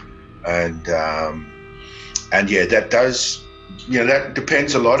narrative, and yeah, that does. That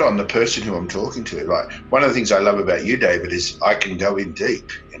depends a lot on the person who I'm talking to. Like, one of the things I love about you, David, is I can go in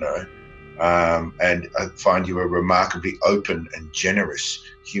deep, and I find you a remarkably open and generous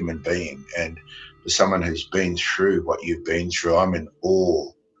human being. And for someone who's been through what you've been through, I'm in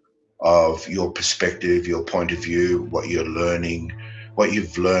awe of your perspective, your point of view, what you're learning, what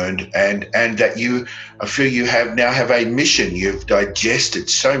you've learned, and that I feel you now have a mission. You've digested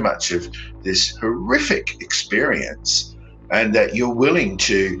so much of this horrific experience, and that you're willing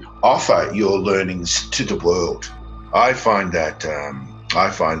to offer your learnings to the world. I find that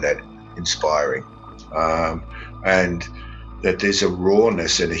inspiring, and that there's a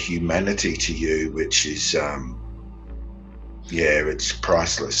rawness and a humanity to you, which is, it's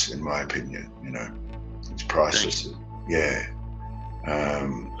priceless in my opinion. It's priceless. Yeah.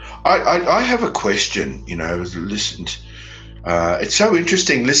 I have a question. It's so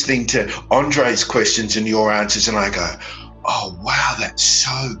interesting listening to Andre's questions and your answers, and I go, oh wow, that's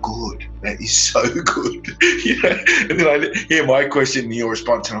so good. That is so good. And then I hear my question and your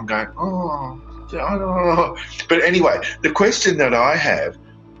response, and I'm going, oh, I don't know. But anyway, the question that I have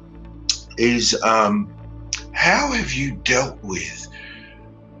is, how have you dealt with,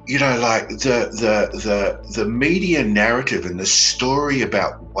 like the media narrative and the story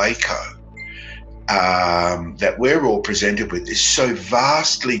about Waco that we're all presented with is so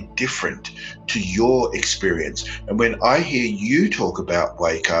vastly different to your experience. And when I hear you talk about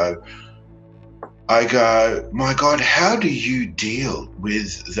Waco, I go, my God, how do you deal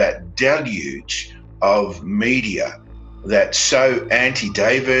with that deluge of media that's so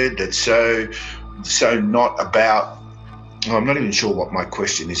anti-David, that's so not about... I'm not even sure what my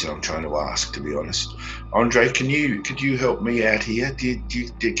question is that I'm trying to ask, to be honest. Andre, could you help me out here? Do you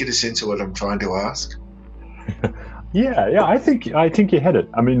get a sense of what I'm trying to ask? Yeah, I think you had it.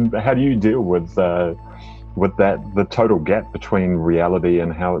 I mean, how do you deal with the total gap between reality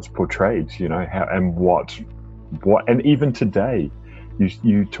and how it's portrayed? And what, and even today,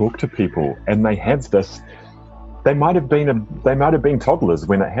 you talk to people and they have this. They might have been toddlers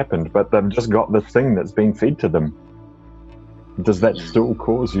when it happened, but they've just got this thing that's been fed to them. Does that still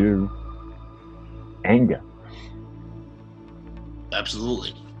cause you anger?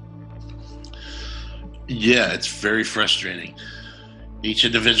 Absolutely. Yeah, it's very frustrating. Each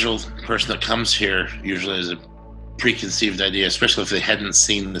individual person that comes here usually has a preconceived idea, especially if they hadn't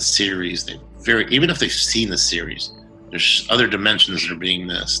seen the series. Even if they've seen the series, there's other dimensions that are being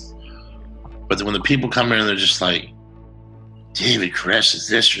missed. But when the people come in and they're just like, David Koresh is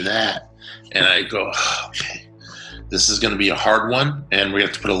this or that, and I go, oh, okay, this is going to be a hard one, and we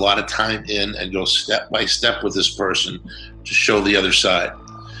have to put a lot of time in and go step by step with this person to show the other side.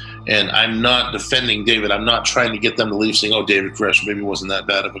 And I'm not defending David. I'm not trying to get them to leave saying, oh, David Koresh maybe wasn't that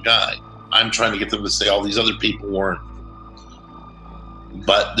bad of a guy. I'm trying to get them to say all these other people weren't.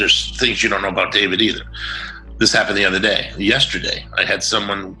 But there's things you don't know about David either. This happened the other day. Yesterday, I had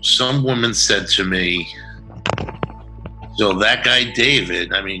some woman said to me, so that guy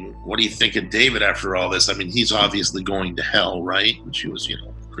David, I mean, what do you think of David after all this? I mean, he's obviously going to hell, right? And she was,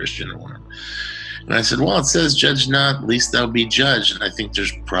 Christian or whatever. And I said, well, it says, judge not, least thou be judged. And I think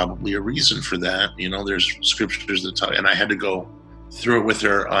there's probably a reason for that. There's scriptures that talk, and I had to go through it with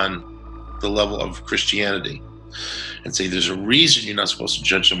her on the level of Christianity and say, there's a reason you're not supposed to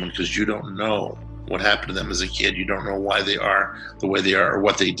judge someone, because you don't know what happened to them as a kid. You don't know why they are the way they are or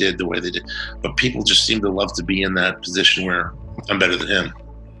what they did the way they did. But people just seem to love to be in that position where I'm better than him.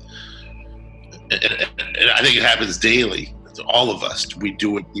 And I think it happens daily. all of us, we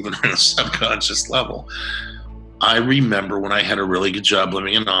do it even on a subconscious level. I remember when I had a really good job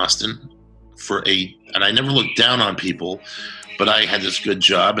living in Austin and I never looked down on people, but I had this good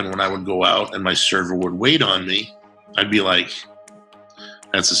job, and when I would go out and my server would wait on me, I'd be like,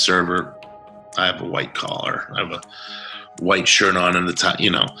 that's a server. I have a white collar. I have a white shirt on and the top,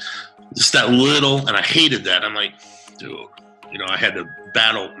 just that little, and I hated that. I'm like, dude, I had to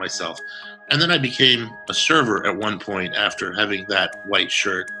battle myself. And then I became a server at one point after having that white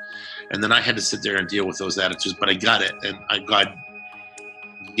shirt. And then I had to sit there and deal with those attitudes, but I got it. And God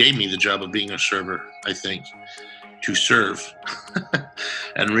gave me the job of being a server, I think, to serve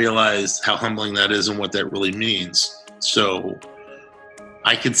and realize how humbling that is and what that really means. So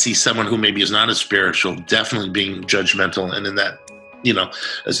I could see someone who maybe is not as spiritual definitely being judgmental, and in that,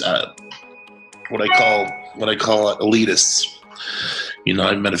 as what I call elitists.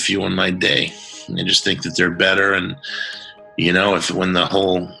 I've met a few in my day, and I just think that they're better, and if when the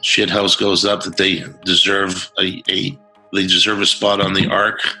whole shit house goes up, that they deserve a spot on the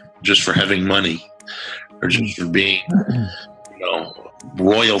ark just for having money, or just for being,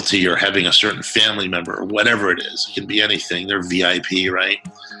 royalty, or having a certain family member, or whatever it is. It can be anything. They're VIP, right?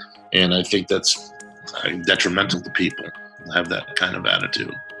 And I think that's detrimental to people to have that kind of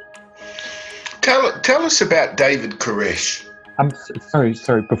attitude. Tell us about David Koresh. I'm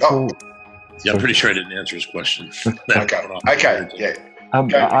sorry. Before. Yeah, I'm pretty sure I didn't answer his question. Okay. Yeah.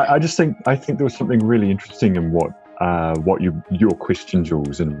 I think there was something really interesting in what your question,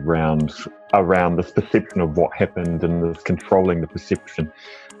 Jules, and around this perception of what happened and this controlling the perception.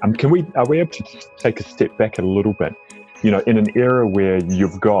 Are we able to take a step back a little bit? In an era where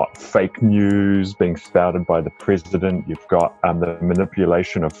you've got fake news being spouted by the president, you've got the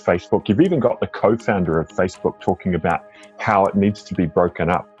manipulation of Facebook, you've even got the co-founder of Facebook talking about how it needs to be broken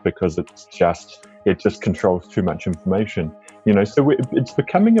up because it just controls too much information. So it's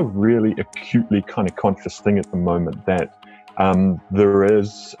becoming a really acutely kind of conscious thing at the moment that there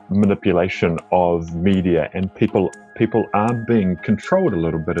is manipulation of media, and people are being controlled a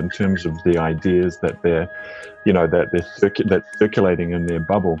little bit in terms of the ideas that they're circulating in their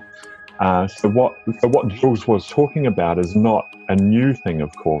bubble. So what Jules was talking about is not a new thing,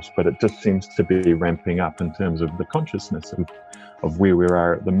 of course, but it just seems to be ramping up in terms of the consciousness of where we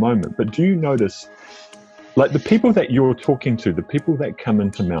are at the moment. But do you notice, like the people that you're talking to, the people that come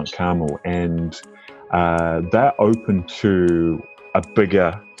into Mount Carmel and they're open to a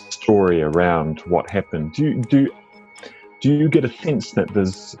bigger story around what happened, do you get a sense that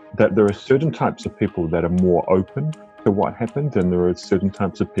there are certain types of people that are more open to what happened, and there are certain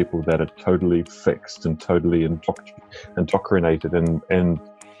types of people that are totally fixed and totally indoctrinated in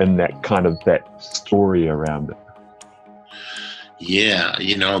that kind of that story around it? Yeah,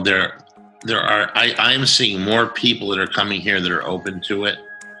 there are. I'm seeing more people that are coming here that are open to it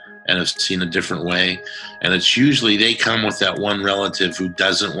and have seen a different way, and it's usually they come with that one relative who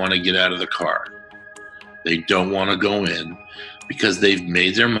doesn't want to get out of the car. They don't want to go in because they've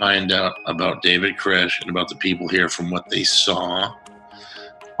made their mind out about David Koresh and about the people here from what they saw.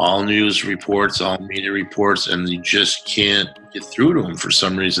 All news reports, all media reports, and you just can't get through to them for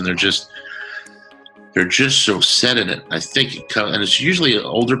some reason. They're just so set in it. I think and it's usually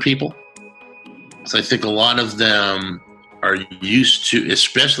older people. So I think a lot of them are used to,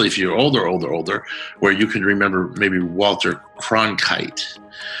 especially if you're older, where you can remember maybe Walter Cronkite,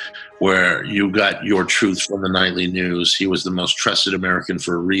 where you got your truth from the nightly news. He was the most trusted American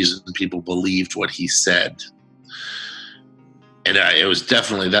for a reason. People believed what he said. And that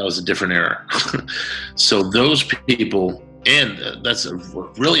was a different era. So those people, and that's a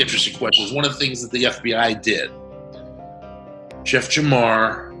really interesting question. It's one of the things that the FBI did. Jeff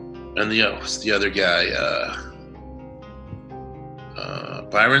Jamar and the other guy,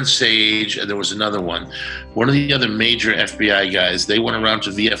 Byron Sage, and there was another one. One of the other major FBI guys, they went around to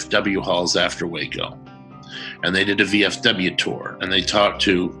VFW halls after Waco. And they did a VFW tour. And they talked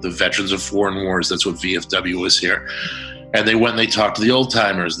to the veterans of foreign wars. That's what VFW was here. And they went and they talked to the old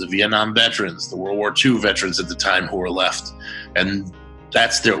timers, the Vietnam veterans, the World War II veterans at the time who were left. And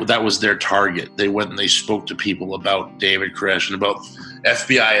that was their target. They went and they spoke to people about David Koresh and about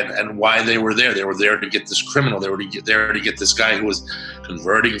FBI and why they were there. They were there to get this criminal. They were there to get this guy who was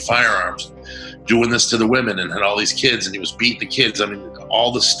converting firearms, doing this to the women, and had all these kids, and he was beating the kids. I mean,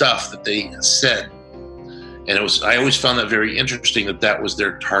 all the stuff that they said. And I always found that very interesting that was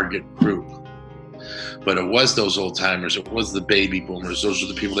their target group. But it was those old timers. It was the baby boomers. Those are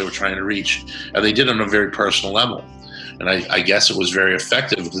the people they were trying to reach. And they did it on a very personal level. And I guess it was very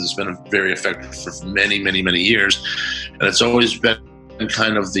effective because it's been very effective for many, many, many years. And it's always been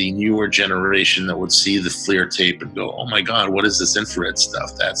kind of the newer generation that would see the FLIR tape and go, oh my God, what is this infrared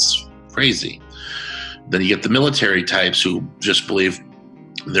stuff? That's crazy. Then you get the military types who just believe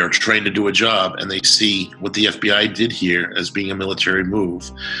they're trained to do a job, and they see what the FBI did here as being a military move.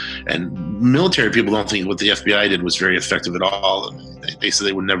 And military people don't think what the FBI did was very effective at all. They say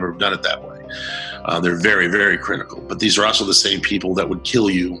they would never have done it that way. They're very, very critical. But these are also the same people that would kill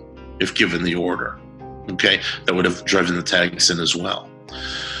you if given the order, okay? That would have driven the tags in as well.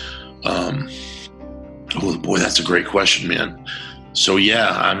 Oh boy, that's a great question, man. So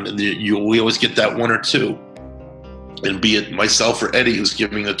yeah, we always get that one or two. And be it myself or Eddie who's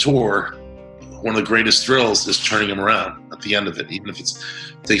giving a tour, one of the greatest thrills is turning them around at the end of it. Even if it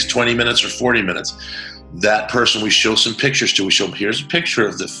takes 20 minutes or 40 minutes, that person we show some pictures to. We show them, here's a picture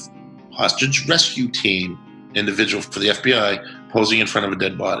of the hostage rescue team individual for the FBI posing in front of a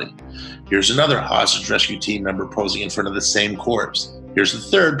dead body. Here's another hostage rescue team member posing in front of the same corpse. Here's the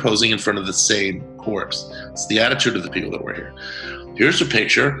third posing in front of the same corpse. It's the attitude of the people that were here. Here's a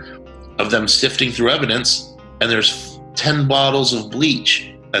picture of them sifting through evidence, and there's 10 bottles of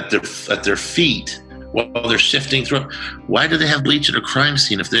bleach at their feet while they're sifting through. Why do they have bleach at a crime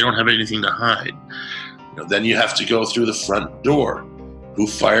scene if they don't have anything to hide? Then you have to go through the front door. Who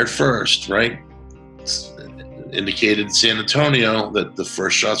fired first, right? It's indicated in San Antonio that the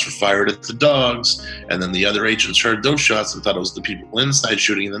first shots were fired at the dogs, and then the other agents heard those shots and thought it was the people inside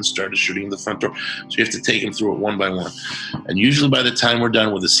shooting, and then started shooting the front door. So you have to take them through it one by one. And usually by the time we're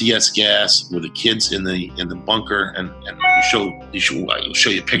done with the CS gas, with the kids in the bunker, and you'll show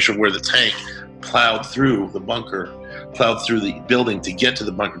you a picture of where the tank plowed through the bunker, plowed through the building to get to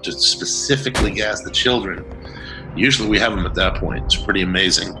the bunker to specifically gas the children. Usually we have them at that point. It's pretty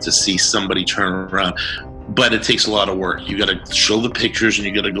amazing to see somebody turn around. But it takes a lot of work. You got to show the pictures, and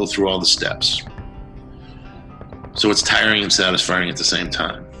you got to go through all the steps. So it's tiring and satisfying at the same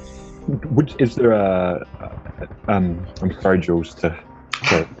time. Is there I'm sorry, Jules, to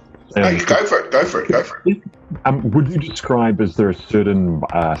no, go for it. Would you describe, is there a certain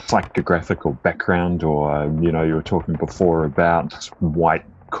psychographical background, or, you were talking before about white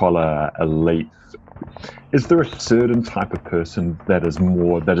collar elites? Is there a certain type of person that is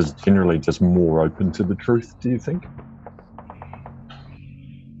generally just more open to the truth, do you think?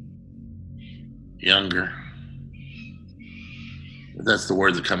 Younger. That's the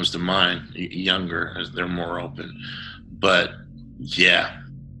word that comes to mind. Younger, as they're more open. But yeah,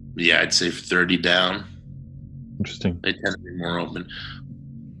 I'd say 30 down. Interesting. They tend to be more open.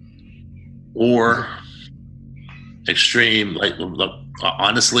 Or extreme, like, look,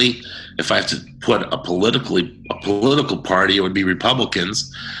 honestly, if I have to put a political party, it would be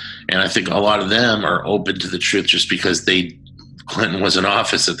Republicans. And I think a lot of them are open to the truth just because Clinton was in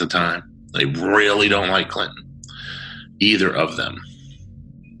office at the time. They really don't like Clinton, either of them.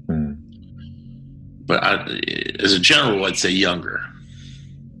 But as a general, I'd say younger.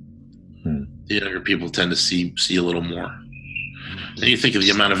 The younger people tend to see a little more. And you think of the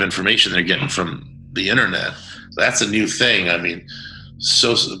amount of information they're getting from the internet. That's a new thing. I mean,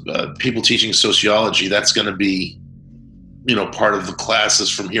 people teaching sociology, that's going to be, part of the classes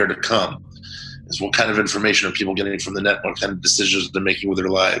from here to come, is what kind of information are people getting from the net? What kind of decisions they're making with their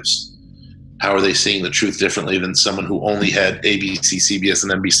lives? How are they seeing the truth differently than someone who only had ABC, CBS,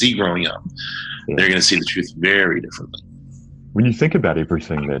 and NBC growing up? Yeah. They're going to see the truth very differently. When you think about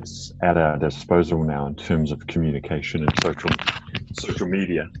everything that's at our disposal now in terms of communication and social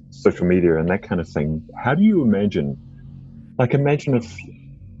media and that kind of thing, how do you imagine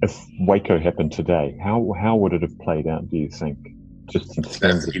if Waco happened today, how would it have played out, do you think? Just in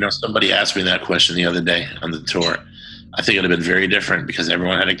terms of, somebody asked me that question the other day on the tour. I think it would have been very different because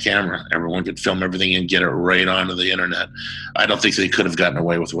everyone had a camera. Everyone could film everything and get it right onto the internet. I don't think they could have gotten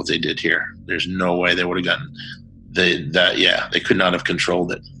away with what they did here. There's no way they would have gotten they could not have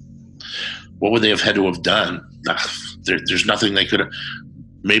controlled it. What would they have had to have done? There's nothing they could have.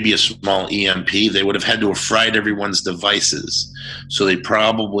 Maybe a small EMP. They would have had to have fried everyone's devices. So they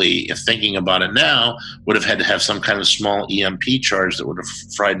probably, if thinking about it now, would have had to have some kind of small EMP charge that would have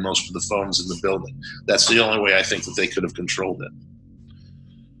fried most of the phones in the building. That's the only way I think that they could have controlled it.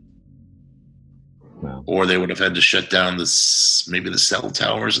 Wow. Or they would have had to shut down maybe the cell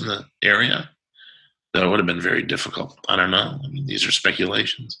towers in the area. That would have been very difficult. I don't know. I mean, these are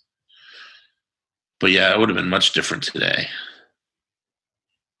speculations. But yeah, it would have been much different today.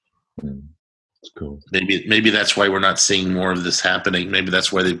 That's cool. Maybe that's why we're not seeing more of this happening. Maybe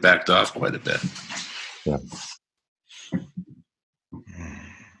that's why they backed off quite a bit. Yeah.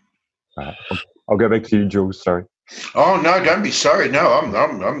 I'll go back to you, Jules. Sorry. Oh no, don't be sorry. No,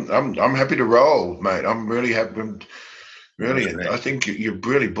 I'm happy to roll, mate. I'm really happy. Brilliant. I think you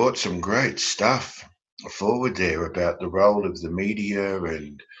really brought some great stuff forward there about the role of the media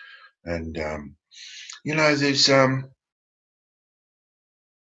and there's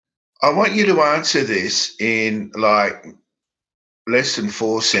I want you to answer this in like less than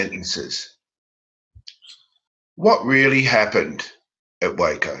 4 sentences. What really happened at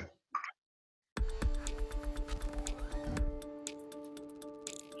Waco?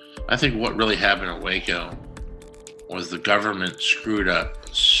 I think what really happened at Waco was the government screwed up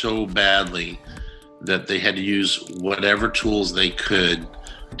so badly that they had to use whatever tools they could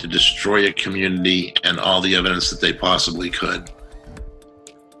to destroy a community and all the evidence that they possibly could.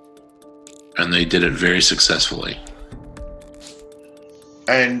 And they did it very successfully.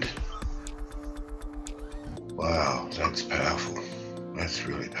 And wow, that's powerful. That's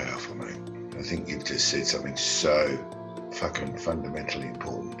really powerful, mate. I think you've just said something so fucking fundamentally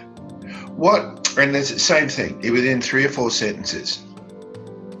important. What, and it's the same thing, within 3 or 4 sentences.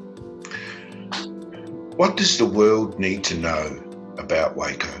 What does the world need to know about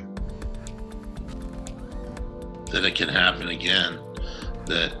Waco? That it can happen again.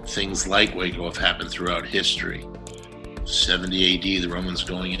 That things like Waco have happened throughout history. 70 AD, the Romans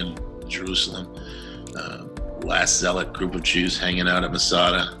going in Jerusalem. Last zealot group of Jews hanging out at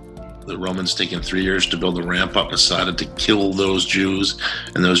Masada. The Romans taking 3 years to build a ramp up Masada to kill those Jews,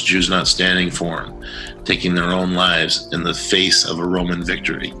 and those Jews not standing for them, taking their own lives in the face of a Roman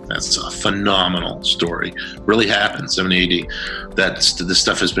victory. That's a phenomenal story. Really happened, 70 AD. This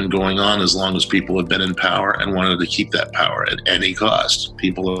stuff has been going on as long as people have been in power and wanted to keep that power at any cost.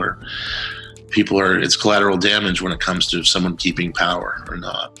 People are, it's collateral damage when it comes to someone keeping power or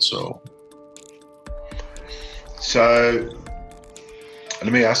not. So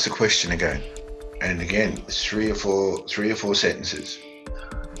let me ask the question again. And again, it's 3 or 4 sentences.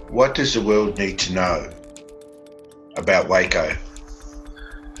 What does the world need to know about Waco?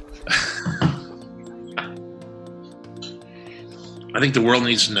 I think the world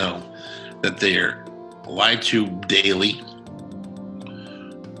needs to know that they're lied to daily,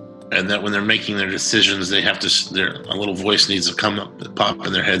 and that when they're making their decisions, they have to. A little voice needs to come up and pop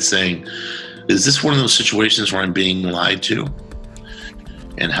in their head saying, "Is this one of those situations where I'm being lied to?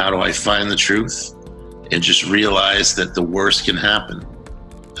 And how do I find the truth?" And just realize that the worst can happen,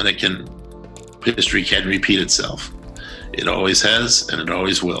 and history can repeat itself. It always has, and it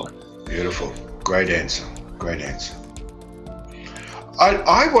always will. Beautiful. Great answer. Great answer.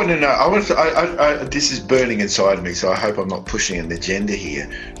 I want to know, this is burning inside me, so I hope I'm not pushing an agenda here,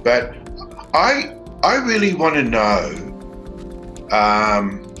 but I really want to know,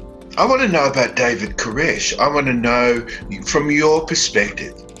 I want to know about David Koresh. I want to know from your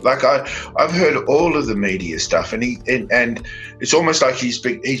perspective. Like I've heard all of the media stuff, and and it's almost like he's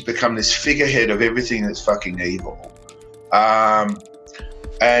become this figurehead of everything that's fucking evil. And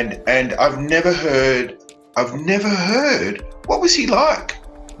I've never heard. What was he like?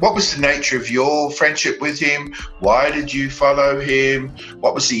 What was the nature of your friendship with him? Why did you follow him?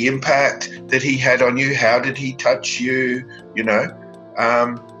 What was the impact that he had on you? How did he touch you? You know,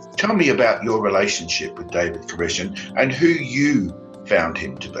 tell me about your relationship with David Koresh and who you found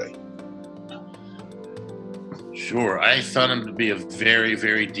him to be. Sure. I found him to be a very,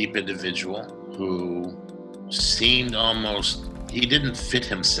 very deep individual who seemed he didn't fit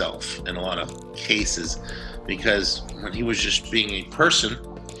himself in a lot of cases, because when he was just being a person,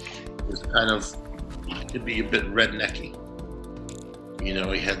 it was he could be a bit rednecky. You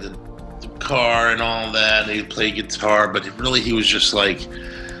know, he had the car and all that, and he'd play guitar, but he was just like,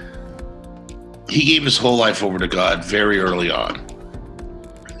 he gave his whole life over to God very early on.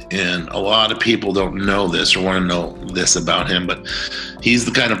 And a lot of people don't know this or want to know this about him, but he's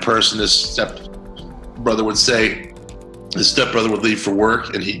the kind of person his stepbrother would say. His stepbrother would leave for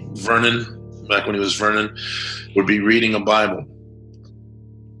work, and Vernon, back when he was Vernon, would be reading a Bible.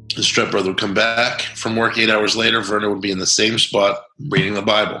 His stepbrother would come back from work 8 hours later. Vernon would be in the same spot reading the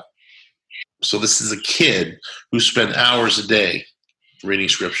Bible. So this is a kid who spent hours a day reading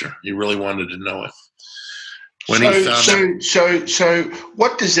scripture. He really wanted to know it. So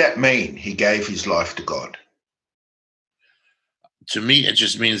what does that mean? He gave his life to God. To me, it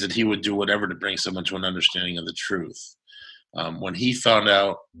just means that he would do whatever to bring someone to an understanding of the truth. When he found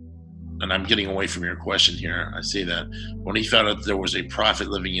out, and I'm getting away from your question here, I see that. When he found out there was a prophet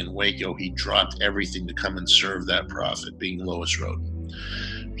living in Waco, he dropped everything to come and serve that prophet, being Lois Roden.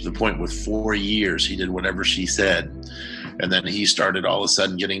 To the point with 4 years, he did whatever she said. And then he started all of a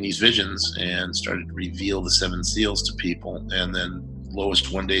sudden getting these visions and started to reveal the 7 seals to people. And then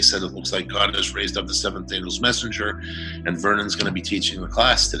Lois one day said, "It looks like God has raised up the 7th angel's messenger, and Vernon's going to be teaching the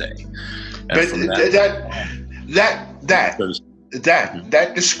class today." And but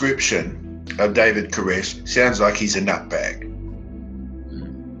that description of David Koresh sounds like he's a nutbag.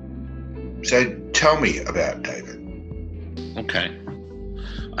 So tell me about David. Okay.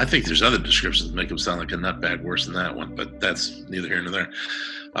 I think there's other descriptions that make him sound like a nutbag worse than that one, but that's neither here nor there.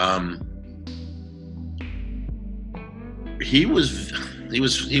 He was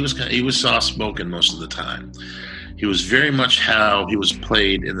soft spoken most of the time. He was very much how he was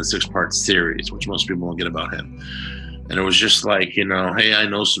played in the 6-part series, which most people don't get about him. And it was just like, you know, hey, I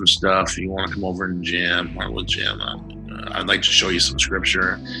know some stuff. You want to come over and jam? Or we'll jam on. I'd like to show you some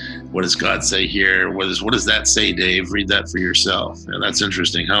scripture. What does God say here? What does that say, Dave? Read that for yourself. And that's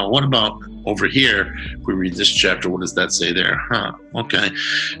interesting. What about over here? If we read this chapter, what does that say there? Okay.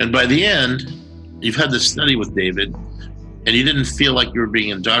 And by the end, you've had this study with David, and you didn't feel like you were being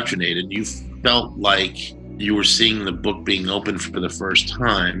indoctrinated. You felt like you were seeing the book being opened for the first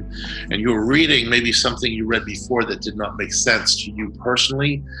time, and you were reading maybe something you read before that did not make sense to you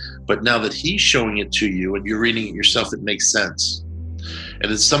personally, but now that he's showing it to you and you're reading it yourself, it makes sense. And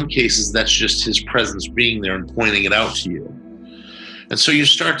in some cases, that's just his presence being there and pointing it out to you. And so you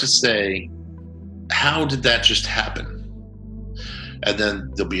start to say, how did that just happen? And then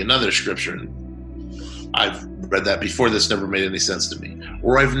there'll be another scripture. I've read that before. This never made any sense to me.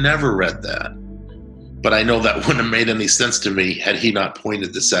 Or I've never read that, but I know that wouldn't have made any sense to me had he not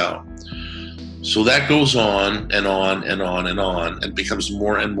pointed this out. So that goes on and on and on and on, and becomes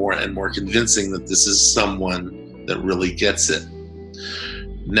more and more and more convincing that this is someone that really gets it.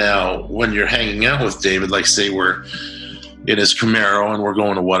 Now, when you're hanging out with David, like say we're in his Camaro and we're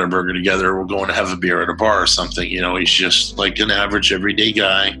going to Whataburger together, we're going to have a beer at a bar or something, you know, he's just like an average everyday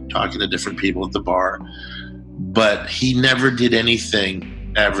guy talking to different people at the bar. But he never did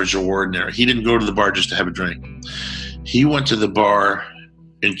anything average or ordinary. He didn't go to the bar just to have a drink. He went to the bar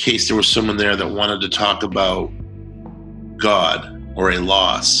in case there was someone there that wanted to talk about God or a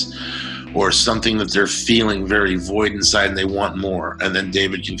loss or something that they're feeling very void inside and they want more. And then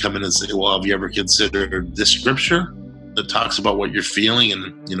David can come in and say, well, have you ever considered this scripture that talks about what you're feeling?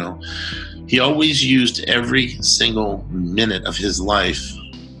 And, you know, he always used every single minute of his life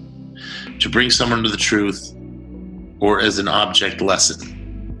to bring someone to the truth or as an object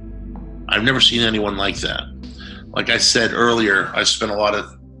lesson. I've never seen anyone like that. Like I said earlier, I've spent a lot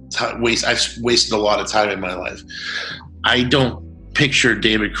of time, I've wasted a lot of time in my life. I don't picture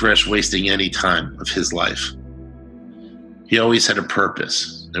David Koresh wasting any time of his life. He always had a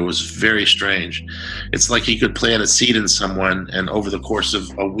purpose. It was very strange. It's like he could plant a seed in someone and over the course of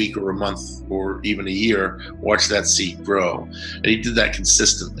a week or a month or even a year, watch that seed grow. And he did that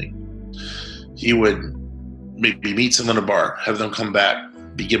consistently. He would maybe meet someone at a bar, have them come back,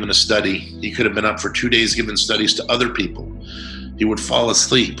 be given a study. He could have been up for 2 days giving studies to other people. He would fall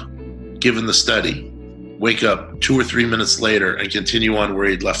asleep, given the study, wake up 2 or 3 minutes later and continue on where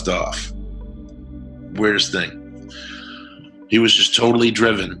he'd left off. Weirdest thing. He was just totally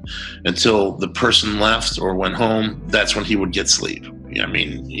driven until the person left or went home. That's when he would get sleep. I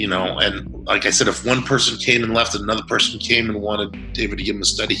mean, you know, and like I said, if one person came and left and another person came and wanted David to give him a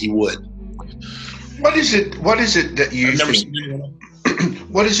study, he would. What is it that you think?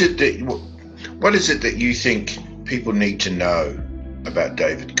 What is it that you think people need to know about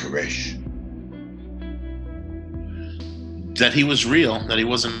David Koresh? That he was real, that he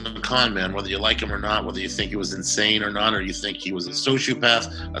wasn't a con man, whether you like him or not, whether you think he was insane or not, or you think he was a sociopath,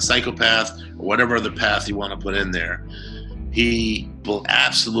 a psychopath, or whatever other path you want to put in there. He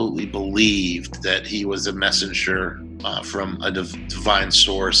absolutely believed that he was a messenger from a divine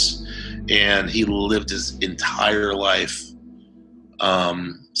source, and he lived his entire life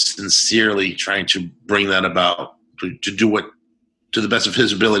sincerely trying to bring that about, to do what, to the best of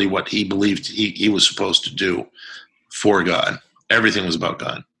his ability, what he believed he was supposed to do for God. Everything was about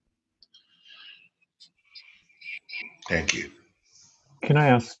God. Thank you. Can I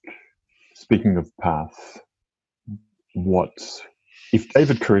ask, speaking of paths, what if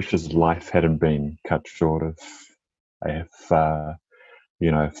David Koresh's life hadn't been cut short, if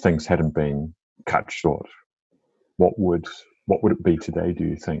things hadn't been cut short, what would it be today, do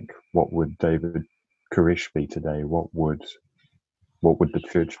you think? What would David Koresh be today? What would the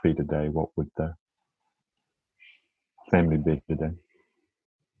church be today? What would the family be today?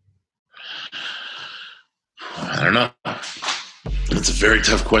 I don't know. It's a very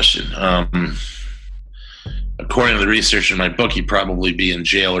tough question. According to the research in my book, he'd probably be in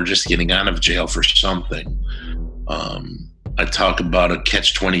jail or just getting out of jail for something. I talk about a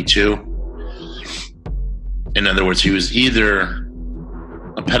catch-22. In other words, he was either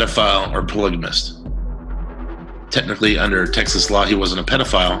a pedophile or polygamist. Technically, under Texas law, he wasn't a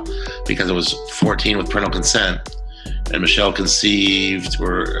pedophile because it was 14 with parental consent. and Michelle conceived,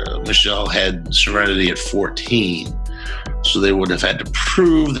 or Michelle had Serenity at 14. So they would have had to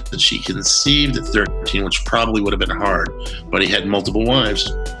prove that she conceived at 13, which probably would have been hard. But he had multiple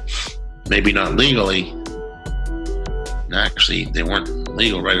wives. Maybe not legally. Actually, they weren't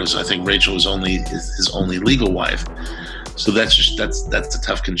legal, right? I think Rachel was only his only legal wife. So that's a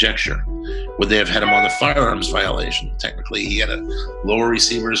tough conjecture. Would they have had him on the firearms violation? Technically, he had lower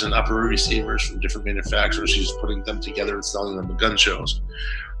receivers and upper receivers from different manufacturers. He was putting them together and selling them at gun shows.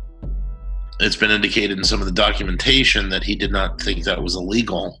 It's been indicated in some of the documentation that he did not think that was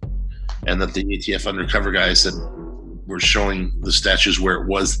illegal, and that the ATF undercover guys that were showing the statues where it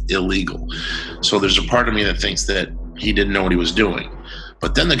was illegal. So there's a part of me that thinks that he didn't know what he was doing.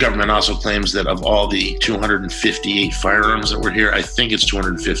 But then the government also claims that of all the 258 firearms that were here, I think it's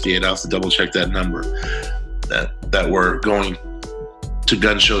 258, I'll have to double check that number, that were going to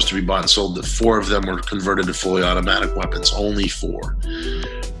gun shows to be bought and sold, that 4 of them were converted to fully automatic weapons, only 4.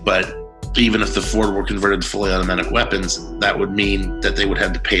 But even if the 4 were converted to fully automatic weapons, that would mean that they would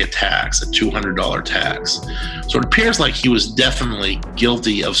have to pay a tax, a $200 tax. So it appears like he was definitely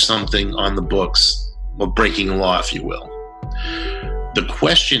guilty of something on the books, of breaking the law, if you will. The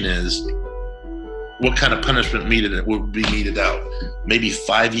question is, what kind of punishment would be meted out? Maybe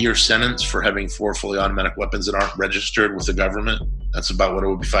 5-year sentence for having 4 fully automatic weapons that aren't registered with the government. That's about what it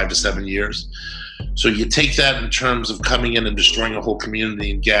would be, 5 to 7 years. So you take that in terms of coming in and destroying a whole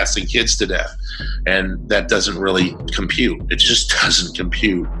community and gassing kids to death. And that doesn't really compute. It just doesn't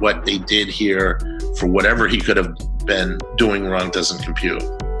compute. What they did here, for whatever he could have been doing wrong, doesn't compute.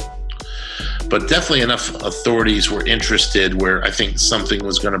 But definitely enough authorities were interested where I think something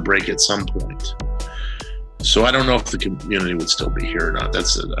was going to break at some point. So I don't know if the community would still be here or not.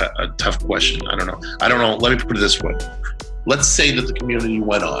 That's a tough question. I don't know. Let me put it this way. Let's say that the community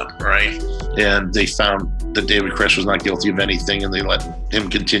went on, right? And they found that David Koresh was not guilty of anything, and they let him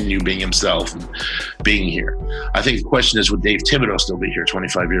continue being himself and being here. I think the question is, would Dave Thibodeau still be here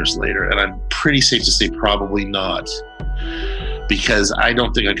 25 years later? And I'm pretty safe to say probably not, because I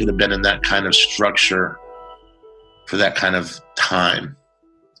don't think I could have been in that kind of structure for that kind of time.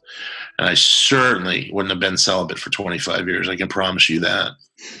 And I certainly wouldn't have been celibate for 25 years. I can promise you that.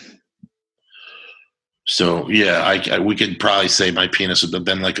 So, yeah, we could probably say my penis would have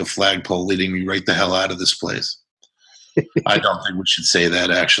been like a flagpole leading me right the hell out of this place. I don't think we should say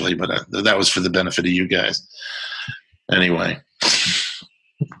that, actually, but that was for the benefit of you guys. Anyway.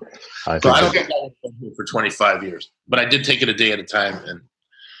 I don't think I would have been here for 25 years, but I did take it a day at a time. And,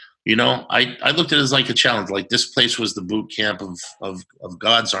 you know, I looked at it as like a challenge. Like, this place was the boot camp of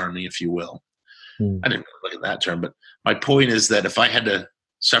God's army, if you will. I didn't really look at that term, but my point is that if I had to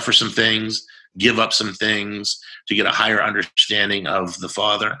suffer some things, give up some things to get a higher understanding of the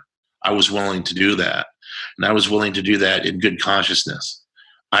Father, I was willing to do that. And I was willing to do that in good consciousness.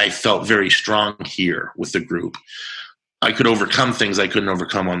 I felt very strong here with the group. I could overcome things I couldn't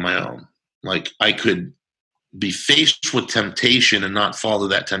overcome on my own. Like, I could be faced with temptation and not fall to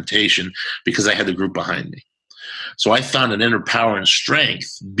that temptation because I had the group behind me. So I found an inner power and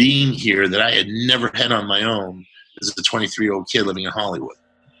strength being here that I had never had on my own as a 23-year-old kid living in Hollywood.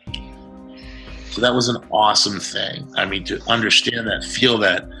 So that was an awesome thing. I mean, to understand that, feel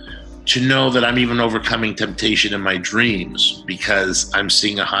that, to know that I'm even overcoming temptation in my dreams because I'm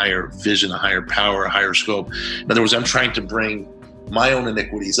seeing a higher vision, a higher power, a higher scope. In other words, I'm trying to bring my own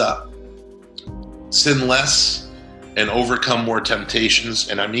iniquities up, sin less, and overcome more temptations.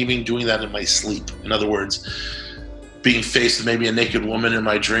 And I'm even doing that in my sleep. In other words, being faced with maybe a naked woman in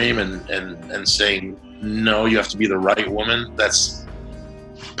my dream and saying, no, you have to be the right woman. That's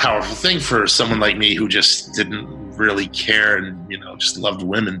a powerful thing for someone like me who just didn't really care and, you know, just loved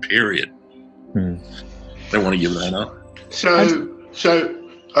women, period. I don't want to give that up. So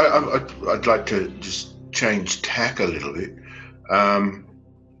I'd like to just change tack a little bit.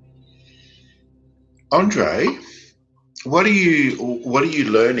 Andre, what are you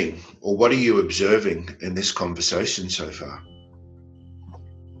learning, or what are you observing in this conversation so far?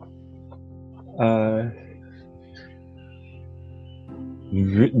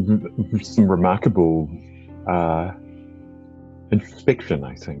 Some remarkable introspection,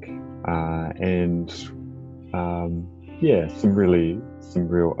 I think, and some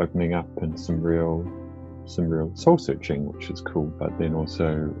real opening up and some real soul searching, which is cool. But then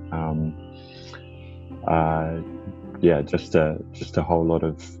also, just a whole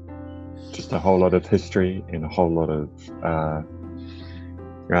lot of history and a whole lot of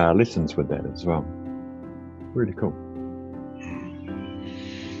lessons with that as well. Really cool.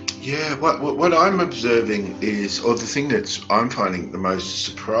 Yeah, what I'm observing is, or the thing that I'm finding the most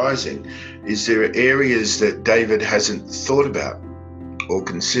surprising, is there are areas that David hasn't thought about or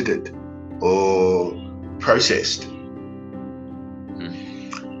considered or processed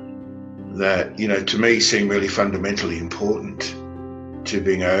that, you know, to me seem really fundamentally important to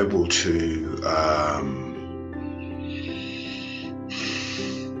being able to,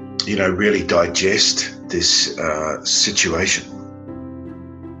 you know, really digest this situation.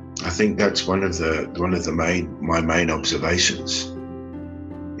 I think that's one of my main observations.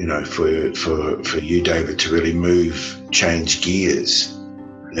 You know, for you, David, to really change gears.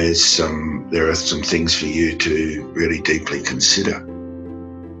 There are some things for you to really deeply consider.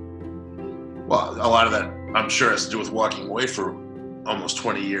 Well, a lot of that, I'm sure, has to do with walking away for almost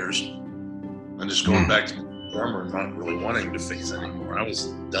 20 years and just going back to the armor and not really wanting to face anymore. I was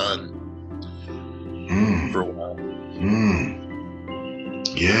done for a while.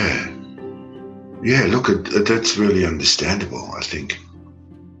 Yeah. Look, that's really understandable, I think.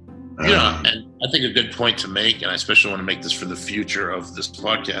 Yeah, and I think a good point to make, and I especially want to make this for the future of this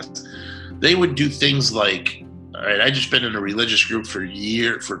podcast, they would do things like, all right, I just been in a religious group for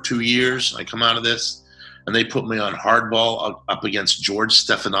 2 years. I come out of this, and they put me on hardball up against George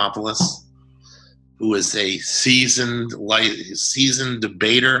Stephanopoulos, who is a seasoned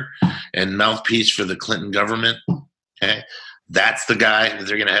debater and mouthpiece for the Clinton government. Okay, that's the guy that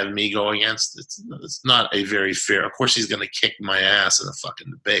they're going to have me go against. It's not a very fair. Of course, he's going to kick my ass in a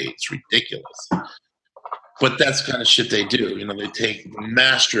fucking debate. It's ridiculous. But that's the kind of shit they do. You know, they take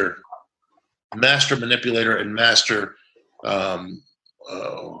master manipulator and master, what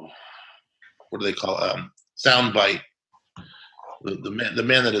do they call soundbite? The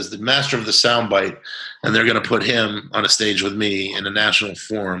man that is the master of the soundbite, and they're going to put him on a stage with me in a national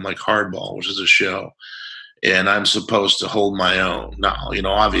forum like Hardball, which is a show. And I'm supposed to hold my own. Now, you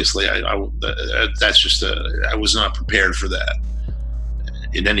know, obviously, I was not prepared for that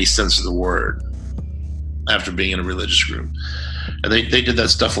in any sense of the word after being in a religious group. And they did that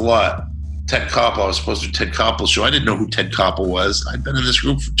stuff a lot. Ted Koppel, I was supposed to do Ted Koppel's show. I didn't know who Ted Koppel was. I'd been in this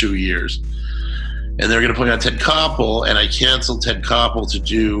group for 2 years. And they were going to put me on Ted Koppel, and I canceled Ted Koppel to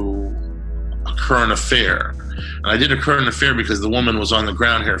do a current affair. And I did a current affair because the woman was on the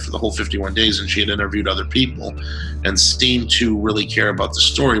ground here for the whole 51 days, and she had interviewed other people and seemed to really care about the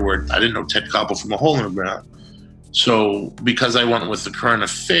story, where I didn't know Ted Koppel from a hole in the ground. So because I went with the current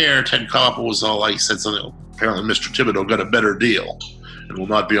affair, Ted Koppel was all like, said something, apparently Mr. Thibodeau got a better deal and will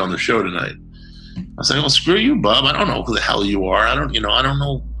not be on the show tonight. I was like, well, screw you, Bob. I don't know who the hell you are. I don't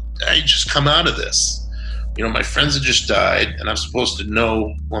know. I just come out of this. You know, my friends had just died, and I'm supposed to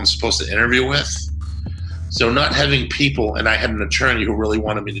know who I'm supposed to interview with. So not having people, and I had an attorney who really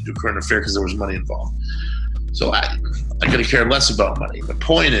wanted me to do current affair because there was money involved. So I could have cared less about money. The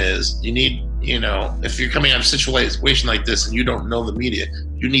point is, you need, you know, if you're coming out of a situation like this and you don't know the media,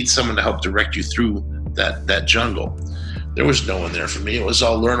 you need someone to help direct you through that jungle. There was no one there for me. It was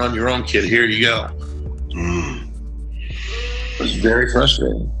all learn on your own, kid. Here you go. It was very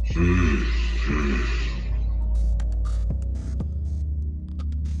frustrating.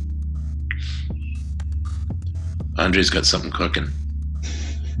 Andre's got something cooking.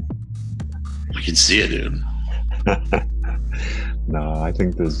 I can see it, dude. No, I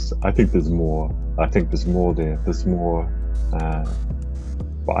think there's more. I think there's more there. There's more.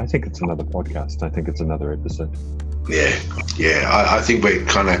 But I think it's another podcast. I think it's another episode. Yeah. I think we're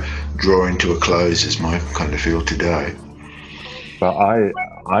kind of drawing to a close, is my kind of feel today. But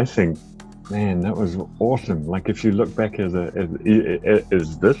I think, man, that was awesome. Like, if you look back is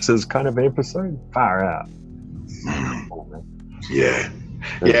this is kind of episode, far out. Yeah,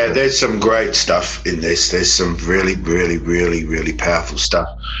 there's some great stuff in this. There's some really, really, really, really powerful stuff.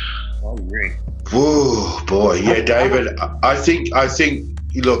 Oh, great. Whoa, boy. Yeah, David, I think,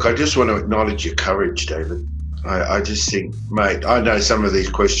 look, I just want to acknowledge your courage, David. I just think, mate, I know some of these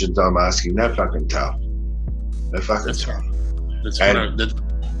questions I'm asking, they're fucking tough. They're fucking tough. If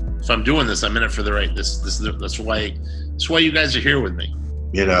I'm doing this, I'm in it for the right. That's why you guys are here with me.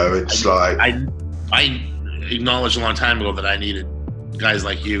 You know, it's I acknowledged a long time ago that I needed guys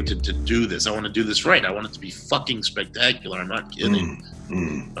like you to do this. I want to do this right. I want it to be fucking spectacular. I'm not kidding.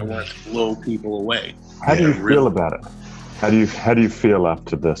 I want to blow people away. How do you feel about it? How do you feel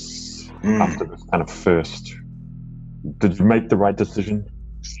after this? After this kind of first, did you make the right decision?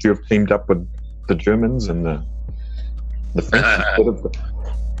 Should you have teamed up with the Germans and the French?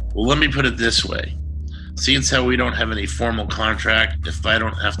 Well, let me put it this way. Since how we don't have any formal contract, if I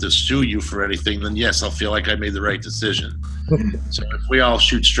don't have to sue you for anything, then yes, I'll feel like I made the right decision. So if we all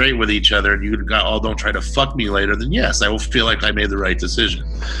shoot straight with each other and you all don't try to fuck me later, then yes, I will feel like I made the right decision.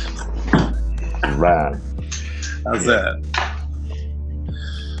 Right. How's that?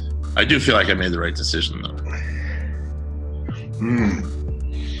 I do feel like I made the right decision, though.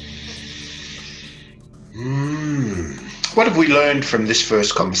 What have we learned from this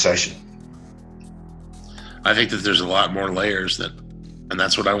first conversation? I think that there's a lot more layers and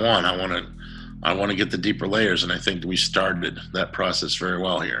that's what I want. I want to get the deeper layers, and I think we started that process very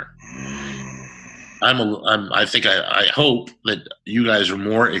well here. I hope that you guys are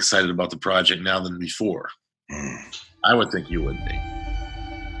more excited about the project now than before. I would think you would be.